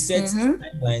even if you set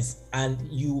timelines and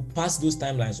you pass those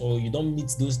timelines, or you don't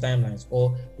meet those timelines,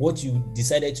 or what you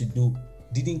decided to do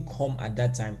didn't come at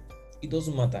that time, it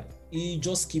doesn't matter. You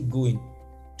just keep going.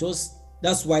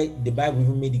 That's why the Bible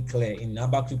even made it clear in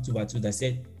Habakkuk 2:2 that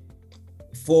said,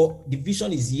 for the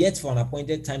vision is yet for an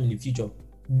appointed time in the future.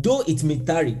 Though it may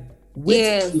tarry, wait.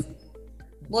 Yes.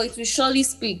 But it will surely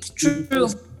speak. True.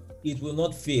 It will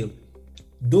not fail.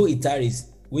 Though it tarries,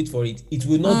 wait for it. It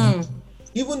will not.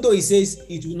 Even though it says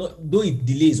it will not, though it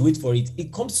delays, wait for it.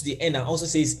 It comes to the end and also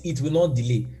says it will not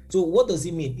delay. So what does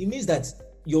it mean? It means that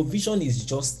your vision is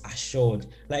just assured.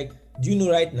 Like, do you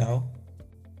know right now?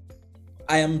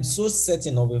 I am so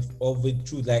certain of the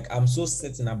truth. Like, I'm so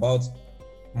certain about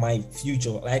my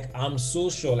future. Like, I'm so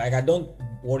sure. Like, I don't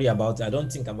worry about it. I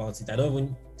don't think about it. I don't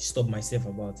even stop myself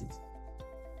about it.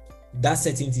 That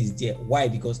certainty is there. Why?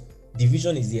 Because the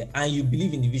vision is there, and you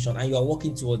believe in the vision, and you are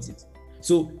working towards it.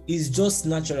 So it's just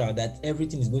natural that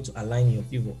everything is going to align in your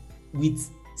favor with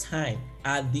time,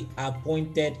 at the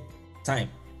appointed time.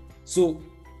 So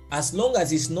as long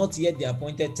as it's not yet the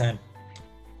appointed time,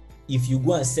 if you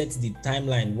go and set the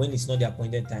timeline when it's not the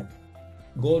appointed time,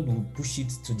 God will push it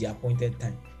to the appointed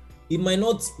time. It might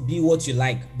not be what you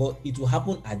like, but it will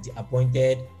happen at the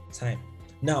appointed time.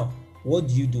 Now, what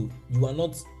do? You are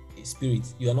not a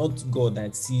spirit. You are not God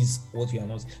that sees what you are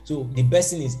not. So the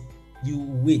best thing is you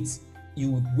wait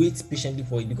patiently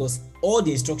for it, because all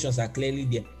the instructions are clearly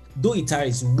there. Though it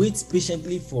tarries, wait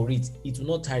patiently for it. It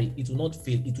will not tarry, it will not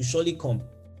fail, it will surely come.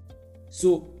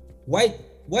 So why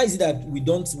is it that we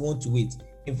don't want to wait?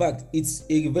 In fact, it's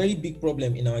a very big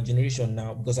problem in our generation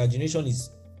now, because our generation is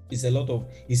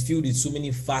filled with so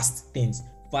many fast things: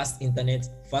 fast internet,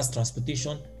 fast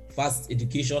transportation, fast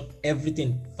education,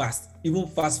 everything fast. Even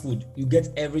fast food, you get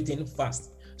everything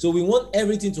fast. So we want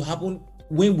everything to happen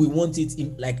when we want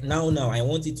it, like now. I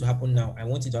want it to happen now.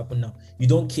 You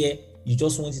don't care, you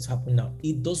just want it to happen now.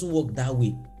 It doesn't work that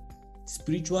way.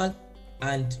 Spiritual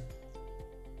and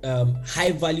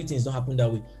high value things don't happen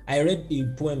that way. I read a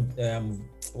poem,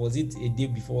 was it a day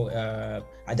before,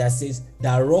 that says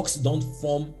that rocks don't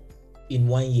form in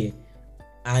 1 year,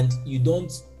 and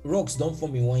rocks don't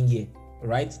form in 1 year,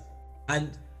 right?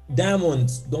 And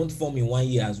diamonds don't form in 1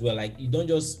 year as well. Like, you don't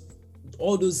just,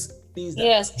 all those things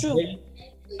that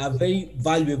are very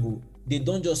valuable, they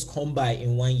don't just come by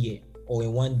in 1 year or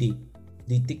in 1 day.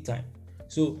 They take time.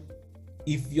 So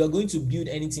if you're going to build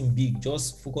anything big,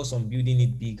 just focus on building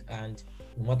it big, and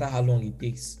no matter how long it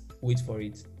takes, wait for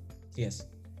it. Yes.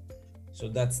 So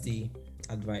that's the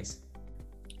advice.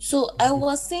 So I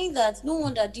was saying that no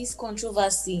wonder this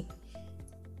controversy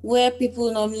where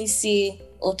people normally say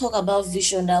or talk about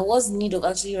vision, that what's the need of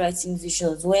actually writing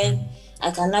visions when I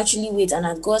can actually wait, and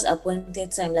at God's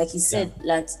appointed time, like he said,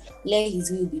 that let his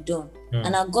will be done.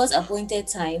 And at God's appointed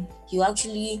time, he'll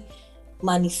actually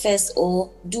manifest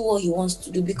or do what he wants to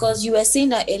do. Because you were saying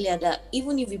that earlier, that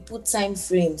even if we put time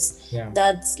frames,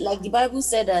 that like the Bible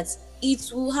said that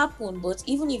it will happen, but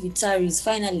even if it tarries,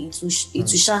 finally it will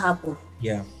shall happen.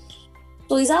 Yeah.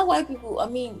 So is that why people, I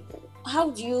mean, how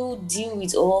do you deal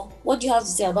with, or what do you have to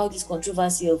say about this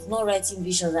controversy of not writing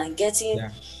visions and getting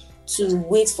Yeah. to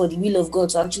wait for the will of God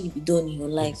to actually be done in your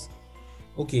life? Yes.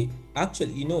 Okay.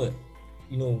 Actually,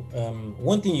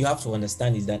 one thing you have to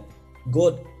understand is that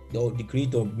God, the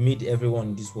Creator, made everyone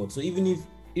in this world. So even if,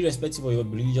 irrespective of your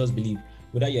religious belief,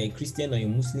 whether you're a Christian or a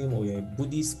Muslim or you're a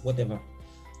Buddhist, whatever,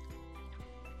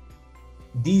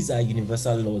 these are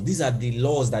universal laws. These are the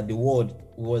laws that the world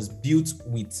was built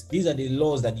with. These are the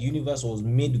laws that the universe was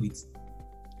made with.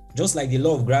 Just like the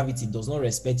law of gravity does not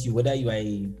respect you, whether you are if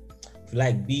you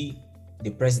like, be the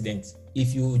president.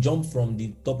 If you jump from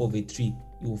the top of a tree,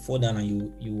 you will fall down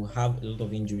and you will have a lot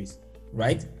of injuries,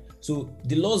 right? So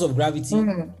the laws of gravity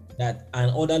that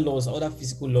and other laws, other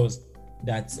physical laws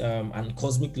that and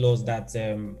cosmic laws that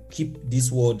keep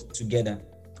this world together,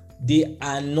 they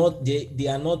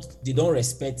don't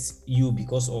respect you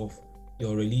because of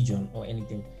your religion or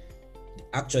anything.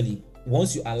 Actually,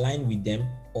 once you align with them,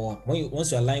 or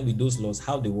once you align with those laws,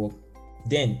 how they work,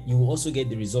 then you will also get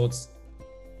the results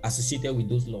associated with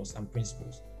those laws and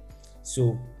principles.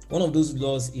 So one of those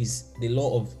laws is the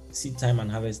law of seed time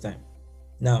and harvest time.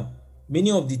 Now,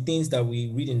 many of the things that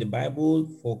we read in the Bible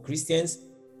for Christians,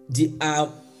 a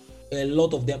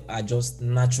lot of them are just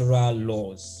natural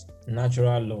laws.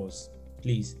 Natural laws.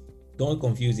 Please don't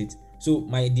confuse it. So,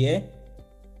 my dear,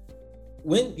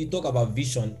 when you talk about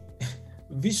vision,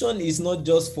 vision is not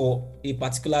just for a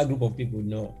particular group of people.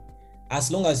 No.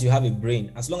 As long as you have a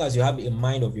brain, as long as you have a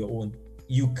mind of your own,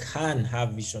 you can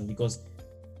have vision, because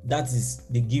that is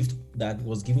the gift that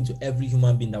was given to every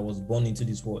human being that was born into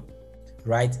this world,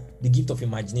 right? The gift of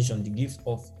imagination, the gift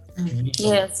of creation,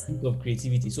 Yes. the gift of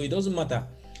creativity. So it doesn't matter.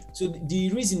 So the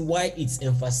reason why it's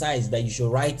emphasized that you should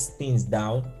write things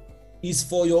down is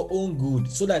for your own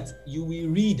good, so that you will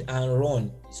read and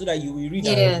run,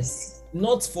 Yes.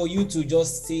 not for you to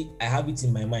just say, I have it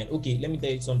in my mind. Okay, let me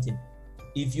tell you something.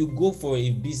 If you go for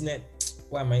a business,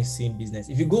 why am I saying business?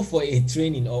 If you go for a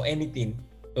training or anything,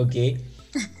 okay,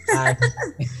 and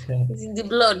It's in the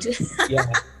blood. yeah,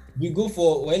 we go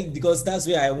for, well, because that's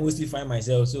where I mostly find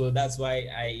myself, so that's why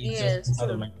it just Yes, comes out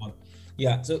of true. my mouth.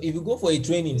 Yeah, so if you go for a It's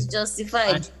training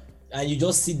justified. and you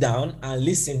just sit down and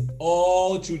listen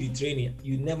all through the training,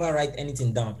 you never write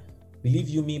anything down, believe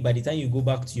you me, by the time you go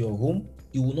back to your home,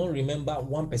 you will not remember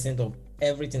 1% of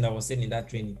everything that was said in that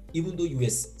training. Even though you were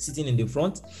sitting in the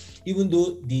front, even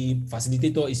though the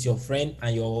facilitator is your friend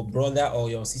and your brother or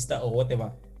your sister or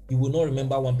whatever, you will not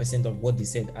remember 1% of what they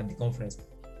said at the conference.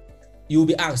 You will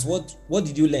be asked, what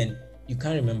did you learn? You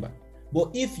can't remember.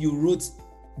 But if you wrote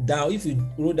down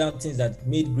things that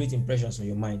made great impressions on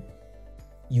your mind,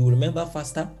 you will remember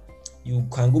faster. You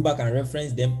can go back and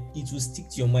reference them. It will stick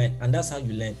to your mind, and that's how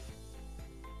you learn.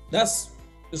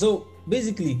 So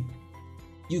basically,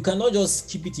 you cannot just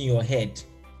keep it in your head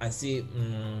and say,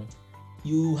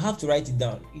 you have to write it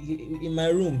down. In my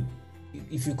room,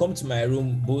 if you come to my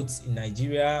room, both in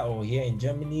Nigeria or here in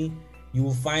Germany, you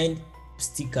will find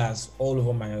stickers all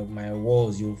over my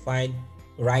walls. You will find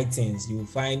writings, you will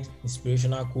find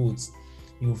inspirational quotes,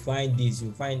 you will find this, you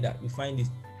will find that, you find this.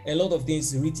 A lot of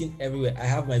things written everywhere. I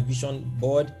have my vision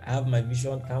board, I have my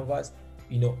vision canvas,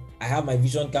 I have my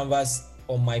vision canvas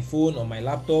on my phone, on my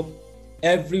laptop,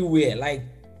 everywhere. Like,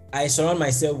 I surround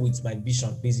myself with my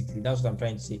vision. Basically, that's what I'm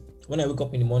trying to say. When I wake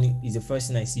up in the morning, is the first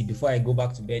thing I see. Before I go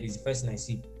back to bed, is the first thing I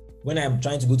see. When I'm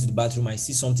trying to go to the bathroom, I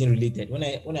see something related. When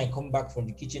I come back from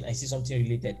the kitchen, I see something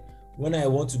related. When I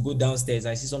want to go downstairs,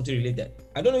 I see something related.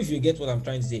 I don't know if you get what I'm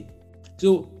trying to say.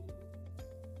 So,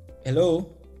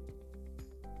 hello?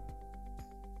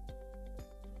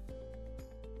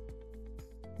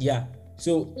 Yeah.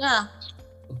 So, Yeah.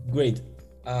 great.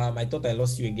 I thought I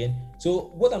lost you again.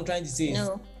 So what I'm trying to say is,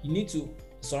 you need to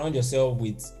surround yourself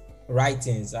with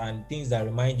writings and things that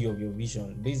remind you of your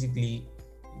vision. Basically,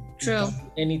 True.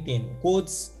 Anything,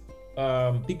 quotes,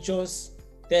 pictures,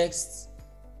 texts,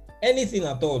 anything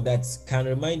at all that can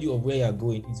remind you of where you're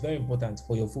going. It's very important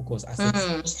for your focus.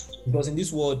 Because in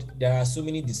this world, there are so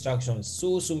many distractions,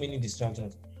 so many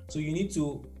distractions. So you need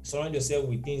to surround yourself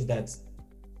with things that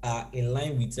are in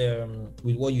line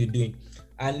with what you're doing.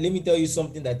 And let me tell you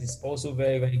something that is also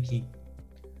very, very key.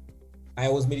 I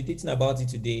was meditating about it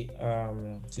today.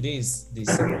 Today is the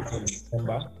 2nd of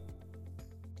December.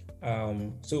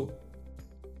 So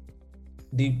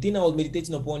the thing I was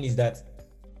meditating upon is that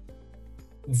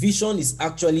vision is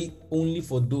actually only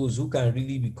for those who can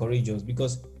really be courageous,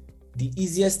 because the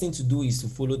easiest thing to do is to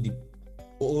follow the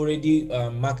already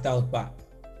marked out path.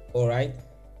 All right.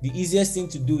 The easiest thing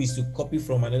to do is to copy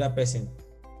from another person.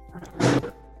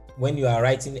 When you are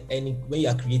creating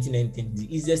anything, the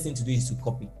easiest thing to do is to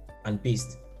copy and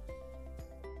paste,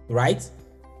 right?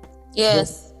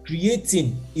 Yes.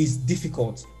 Creating is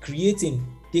difficult. Creating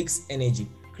takes energy.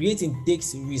 Creating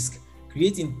takes risk.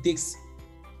 Creating takes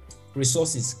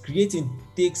resources. Creating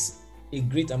takes a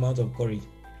great amount of courage.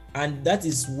 And that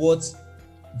is what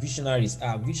visionaries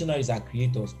are. Visionaries are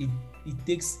creators. It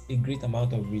takes a great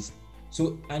amount of risk.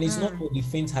 So, and it's not for the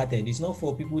faint-hearted. It's not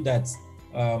for people that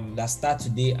start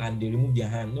today and they remove their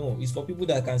hand. No, it's for people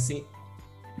that can say,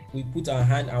 we put our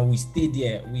hand and we stay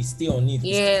there, we stay on it.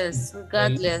 Yes, For a long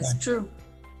regardless. time. True.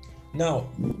 Now,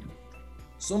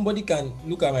 somebody can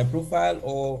look at my profile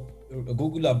or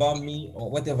Google about me or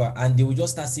whatever, and they will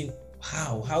just start saying,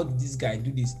 how did this guy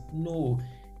do this? No,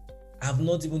 I've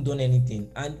not even done anything.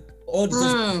 And all the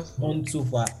things I've done so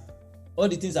far, all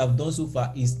the things I've done so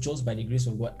far is just by the grace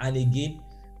of God. And again,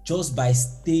 just by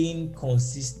staying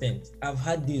consistent. I've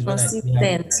had days when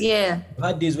Consistent, yeah. I've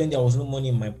had days when there was no money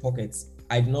in my pockets.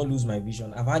 I did not lose my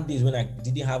vision. I've had days when I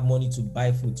didn't have money to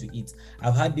buy food to eat.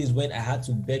 I've had days when I had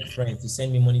to beg friends to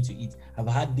send me money to eat. I've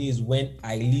had days when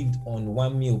I lived on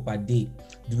 1 meal per day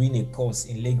during a course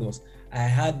in Lagos. I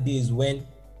had days when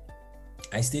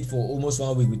I stayed for almost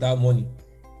 1 week without money.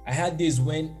 I had days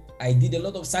when I did a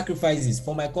lot of sacrifices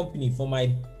for my company, for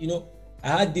my, I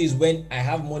had days when I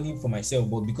have money for myself,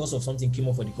 but because of something came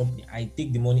up for the company, I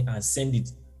take the money and send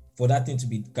it for that thing to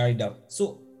be carried out.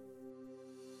 So,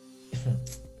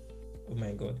 oh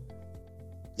my God.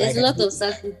 There's a lot of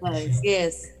sacrifice,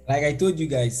 yes. Like I told you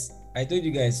guys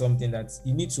something that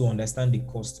you need to understand the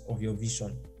cost of your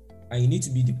vision, and you need to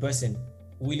be the person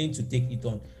willing to take it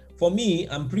on. For me,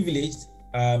 I'm privileged.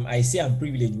 I say I'm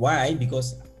privileged. Why?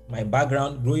 Because my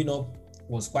background growing up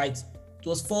was it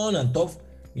was fun and tough.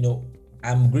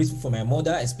 I'm grateful for my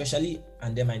mother, especially,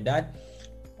 and then my dad.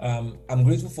 I'm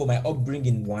grateful for my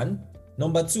upbringing, one.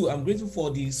 Number two, I'm grateful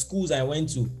for the schools I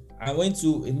went to. I went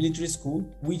to a military school,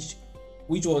 which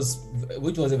was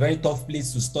a very tough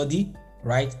place to study,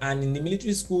 right? And in the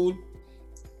military school,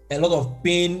 a lot of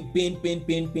pain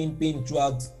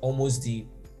throughout almost the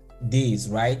days,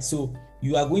 right? So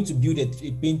you are going to build a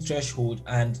pain threshold,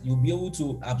 and you'll be able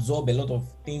to absorb a lot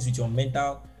of things with your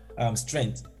mental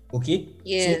strength. Okay.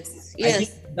 Yes. So I think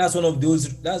that's one of those.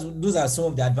 Those are some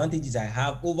of the advantages I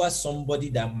have over somebody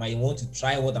that might want to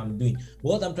try what I'm doing. But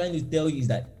what I'm trying to tell you is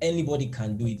that anybody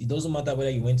can do it. It doesn't matter whether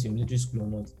you went to a military school or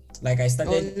not. Like I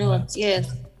started. Oh no.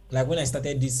 Yes. Like when I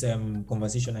started this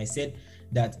conversation, I said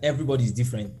that everybody is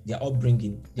different. Their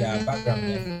upbringing, their background,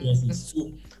 their experiences.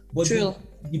 So, but true.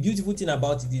 The beautiful thing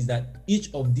about it is that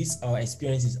each of these our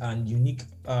experiences and unique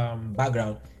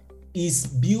background is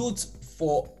built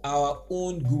for our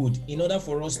own good, in order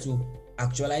for us to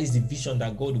actualize the vision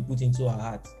that God will put into our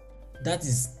heart. That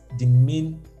is the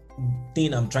main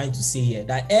thing I'm trying to say here,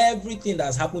 that everything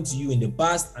that's happened to you in the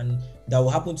past and that will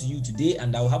happen to you today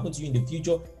and that will happen to you in the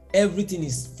future, everything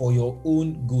is for your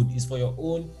own good, is for your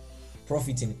own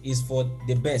profiting, is for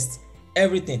the best.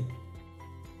 Everything,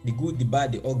 the good, the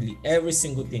bad, the ugly, every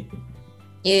single thing.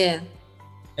 Yeah.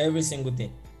 Every single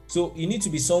thing. So you need to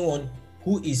be someone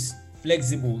who is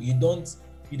flexible. You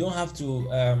have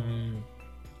to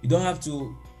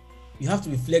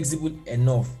be flexible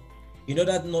enough in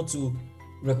order not to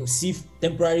receive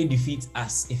temporary defeat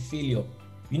as a failure.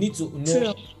 You need to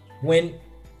know when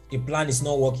a plan is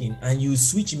not working and you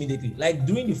switch immediately. Like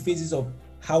during the phases of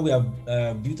how we have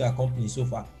built our company so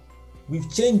far, we've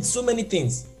changed so many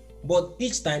things, but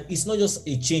each time it's not just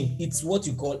a change, it's what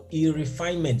you call a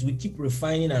refinement. We keep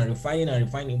refining,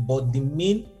 but the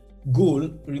main goal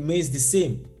remains the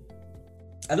same.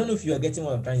 I don't know if you are getting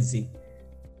what I'm trying to say.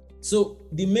 So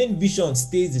the main vision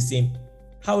stays the same.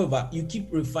 However, you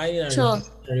keep refining and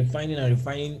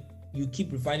refining. You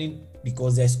keep refining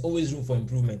because there's always room for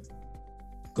improvement.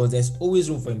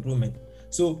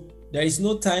 So there is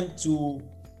no time to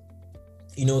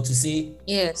say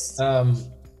yes. The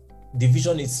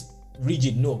vision is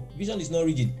rigid. No, vision is not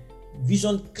rigid.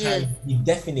 Vision can be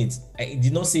definite. I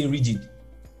did not say rigid.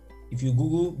 If you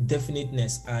Google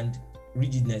definiteness and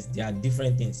rigidness, they are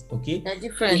different things. Okay, they're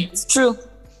different. It's true.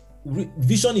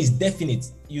 Vision is definite.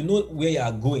 You know where you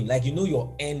are going, like you know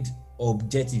your end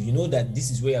objective. You know that this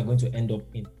is where you're going to end up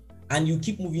in, and you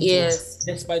keep moving towards,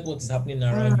 despite what is happening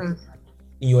around you,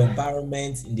 in your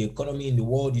environment, in the economy, in the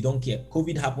world. You don't care.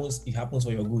 COVID happens, it happens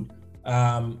for your good.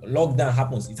 Lockdown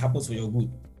happens, it happens for your good.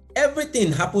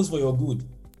 Everything happens for your good.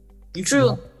 If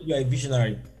true, you are a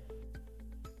visionary.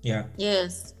 Yeah.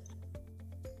 Yes.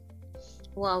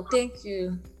 Wow, thank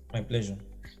you. My pleasure.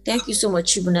 Thank you so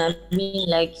much, Chibunna. I mean,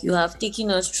 like, you have taken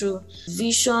us through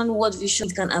vision, what vision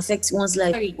can affect one's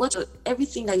life.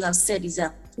 Everything that you have said is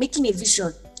that making a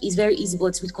vision is very easy,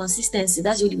 but with consistency,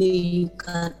 that's the only way you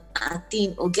can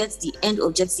attain or get the end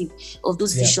objective of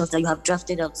those visions that you have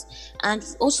drafted out. And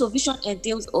also, vision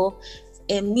entails or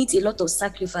needs a lot of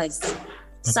sacrifice.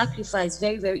 Sacrifice,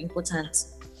 very, very important.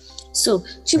 So,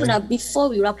 Chibunna, before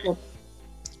we wrap up,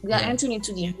 we are entering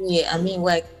into the new year. I mean,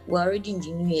 we're already in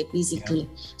the new year, basically.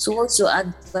 So, what's your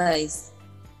advice?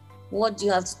 What do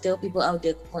you have to tell people out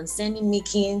there concerning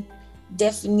making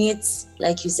definite,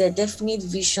 like you said, definite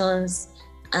visions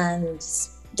and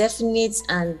definite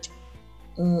and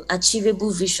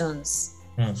achievable visions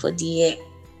for the year?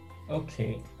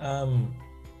 Okay.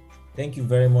 Thank you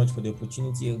very much for the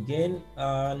opportunity again.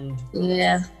 And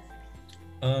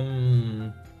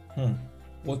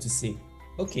what to say?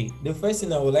 Okay, the first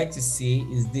thing I would like to say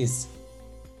is this.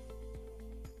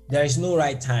 There is no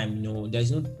right time,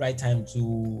 there's no right time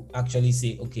to actually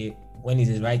say, okay, when is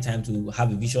the right time to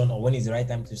have a vision or when is the right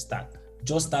time to start?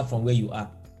 Just start from where you are.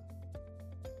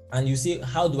 And you say,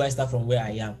 how do I start from where I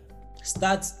am?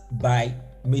 Start by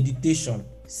meditation.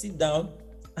 Sit down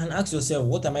and ask yourself,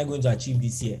 what am I going to achieve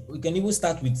this year? We can even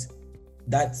start with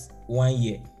that 1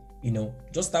 year,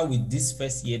 just start with this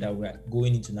first year that we're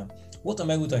going into now. What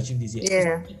am I going to achieve this year?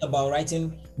 Yeah. It's about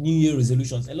writing New Year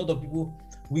resolutions. A lot of people,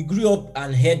 we grew up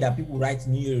and heard that people write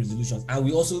New Year resolutions, and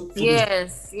we also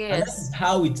yes. And that is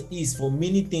how it is for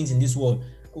many things in this world.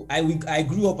 I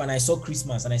grew up and I saw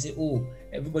Christmas and I said, oh,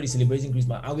 everybody's celebrating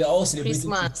Christmas, and we are all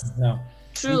celebrating Christmas now.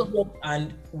 True. We grew up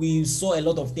and we saw a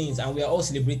lot of things, and we are all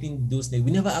celebrating those things.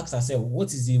 We never asked ourselves,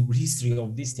 what is the history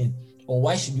of this thing, or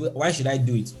why should I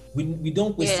do it? We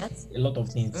don't question a lot of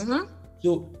things.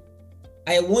 So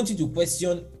I want you to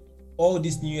question all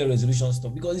this New Year resolution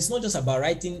stuff, because it's not just about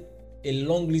writing a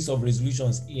long list of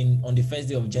resolutions on the first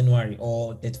day of January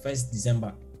or 31st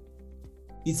December.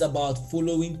 It's about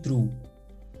following through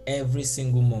every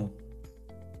single month,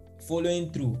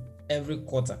 following through every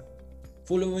quarter,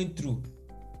 following through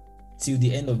till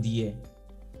the end of the year.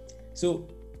 So,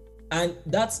 and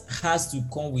that has to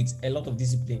come with a lot of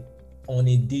discipline on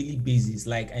a daily basis.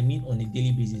 On a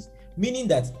daily basis, meaning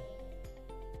that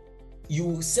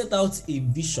you set out a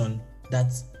vision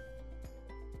that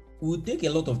will take a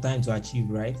lot of time to achieve,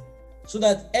 right? So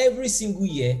that every single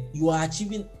year you are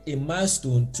achieving a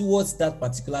milestone towards that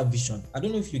particular vision. I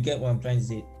don't know if you get what I'm trying to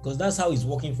say, because that's how it's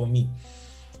working for me.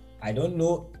 I don't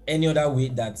know any other way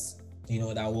that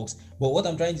works. But what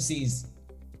I'm trying to say is,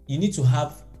 you need to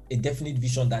have a definite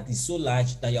vision that is so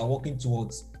large that you are working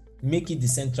towards. Make it the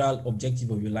central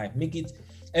objective of your life. Make it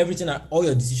everything, all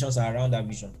your decisions are around that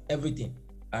vision. Everything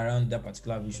around that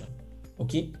particular vision.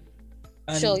 Okay?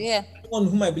 And someone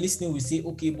who might be listening will say,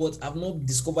 okay, but I've not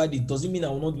discovered it. Doesn't mean I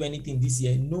will not do anything this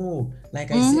year. No,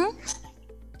 like I said,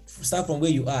 start from where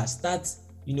you are. Start,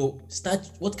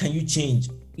 what can you change?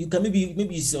 You can maybe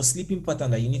it's your sleeping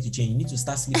pattern that you need to change. You need to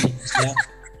start sleeping earlier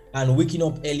and waking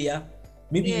up earlier.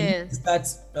 Maybe you need to start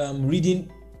reading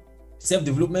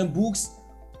self-development books,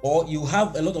 or you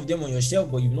have a lot of them on your shelf,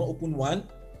 but you've not opened one.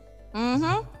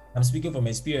 I'm speaking from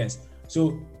experience.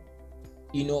 So,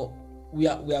 we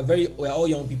are all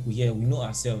young people here. We know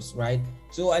ourselves, right?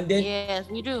 So, and then yes,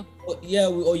 we do.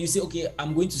 Or you say, okay,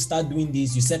 I'm going to start doing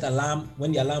this. You set alarm.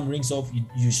 When the alarm rings off,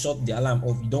 you shut the alarm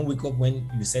off. You don't wake up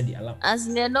when you set the alarm. As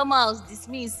in the normal,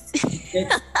 dismissed.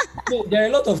 So there are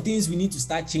a lot of things we need to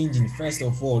start changing first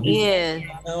of all.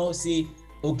 Now say,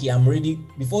 okay, I'm ready.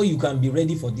 Before you can be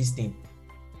ready for this thing.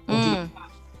 Okay.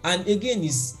 And again,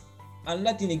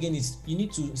 another thing is you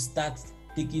need to start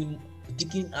taking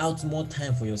out more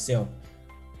time for yourself.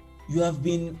 You have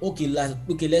been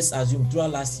let's assume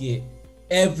throughout last year,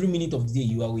 every minute of the day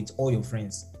you are with all your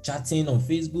friends, chatting on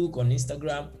Facebook, on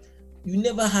Instagram. You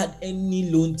never had any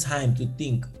alone time to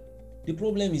think. The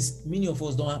problem is many of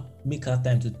us don't make our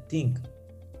time to think.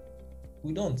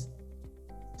 We don't.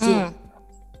 So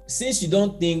since you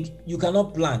don't think, you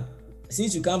cannot plan.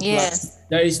 Since you can't plan,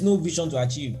 there is no vision to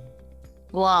achieve.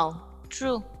 Wow,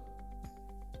 true.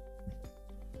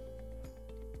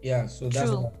 Yeah, so that's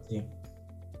what I'm saying.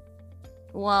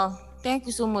 Wow, thank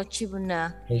you so much,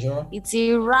 Chibunna. Pleasure. It's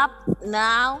a wrap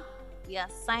now. We are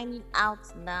signing out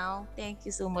now. Thank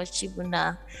you so much,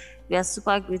 Chibunna. We are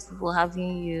super grateful for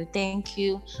having you. Thank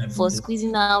you for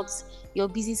squeezing out your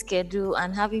busy schedule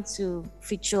and having to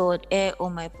feature air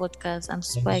on my podcast. I'm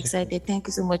super excited. Thank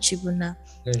you so much, Chibunna.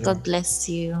 God bless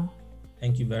you.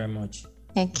 Thank you very much.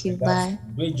 Thank you. Bye.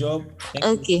 Great job.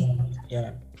 Thank you.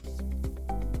 Yeah.